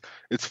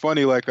it's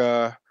funny. Like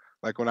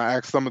Like when I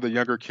ask some of the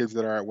younger kids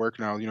that are at work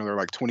now, they're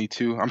like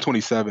 22. I'm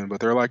 27, but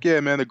they're like, yeah,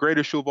 man, the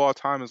greatest shoe of all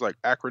time is like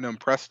acronym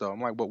Presto. I'm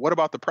like, but what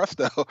about the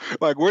Presto?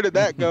 Like, where did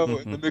that go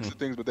in the mix of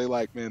things? But they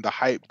like, man, the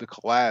hype, the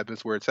collab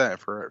is where it's at.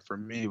 For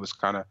me, it was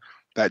kind of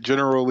that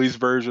general release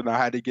version. I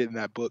had to get in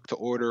that book to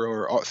order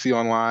or see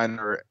online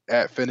or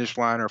at Finish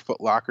Line or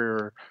Foot Locker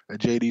or a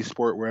JD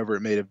Sport, wherever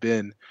it may have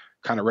been,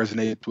 kind of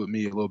resonated with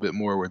me a little bit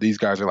more, where these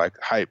guys are like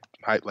hype,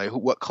 like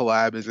what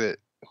collab is it?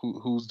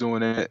 Who's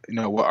doing it?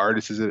 What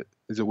artist is it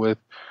with?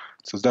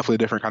 So it's definitely a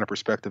different kind of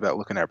perspective at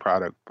looking at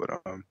product. But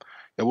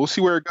yeah, we'll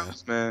see where it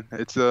goes, man.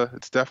 It's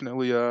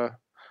definitely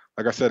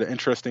like I said, an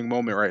interesting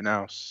moment right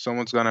now.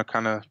 Someone's gonna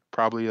kind of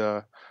probably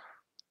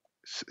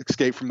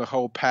escape from the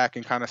whole pack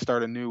and kind of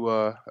start a new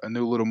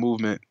little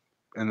movement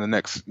in the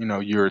next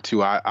year or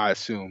two, I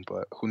assume.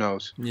 But who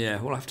knows? Yeah,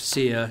 we'll have to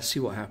see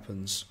what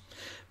happens.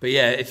 But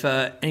yeah, if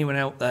anyone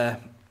out there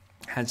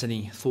has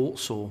any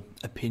thoughts or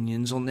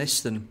opinions on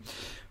this, then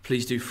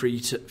please do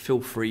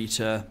feel free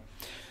to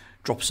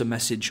drop us a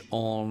message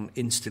on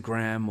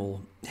Instagram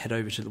or head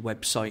over to the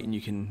website and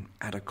you can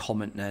add a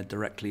comment there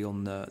directly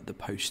on the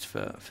post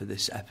for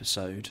this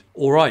episode.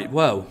 All right,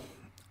 well,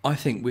 I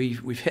think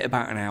we've hit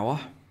about an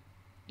hour.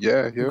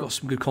 Yeah. We've got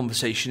some good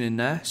conversation in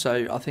there.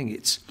 So I think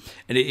it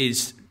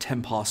is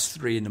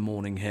 3:10 in the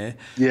morning here.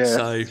 Yeah.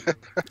 So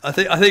I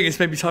think it's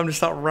maybe time to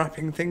start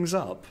wrapping things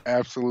up.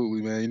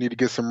 Absolutely, man. You need to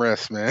get some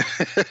rest, man.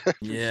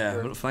 Yeah.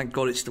 Sure. Well, thank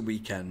God it's the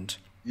weekend.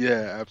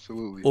 Yeah,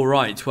 absolutely. All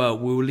right. Well,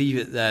 we'll leave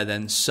it there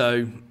then.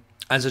 So,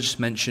 as I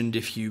just mentioned,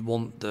 if you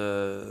want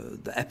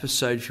the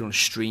episode, if you want to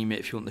stream it,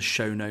 if you want the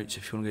show notes,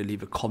 if you want to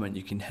leave a comment,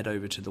 you can head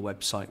over to the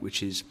website,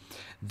 which is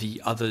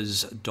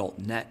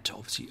theothers.net.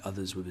 Obviously,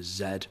 others with a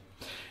Z.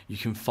 You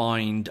can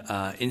find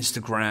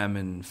Instagram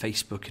and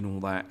Facebook and all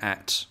that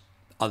at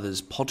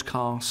Otherz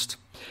Podcast.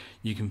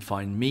 You can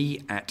find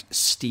me at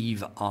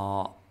Steve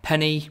R.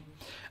 Penny.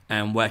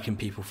 And where can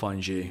people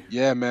find you?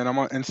 Yeah, man, I'm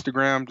on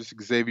Instagram, just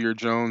Xavier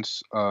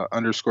Jones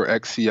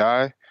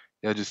 _XCI.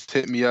 Yeah, just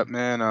hit me up,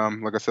 man.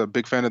 Like I said,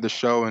 big fan of the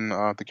show and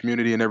the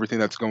community and everything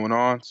that's going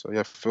on. So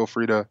yeah, feel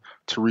free to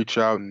reach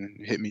out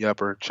and hit me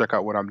up or check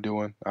out what I'm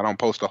doing. I don't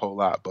post a whole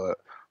lot, but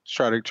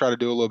try to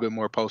do a little bit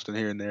more posting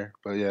here and there.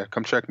 But yeah,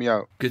 come check me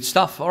out. Good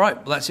stuff. All right,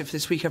 well, that's it for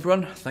this week,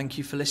 everyone. Thank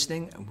you for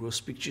listening, and we'll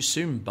speak to you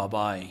soon.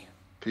 Bye-bye.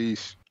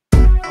 Peace.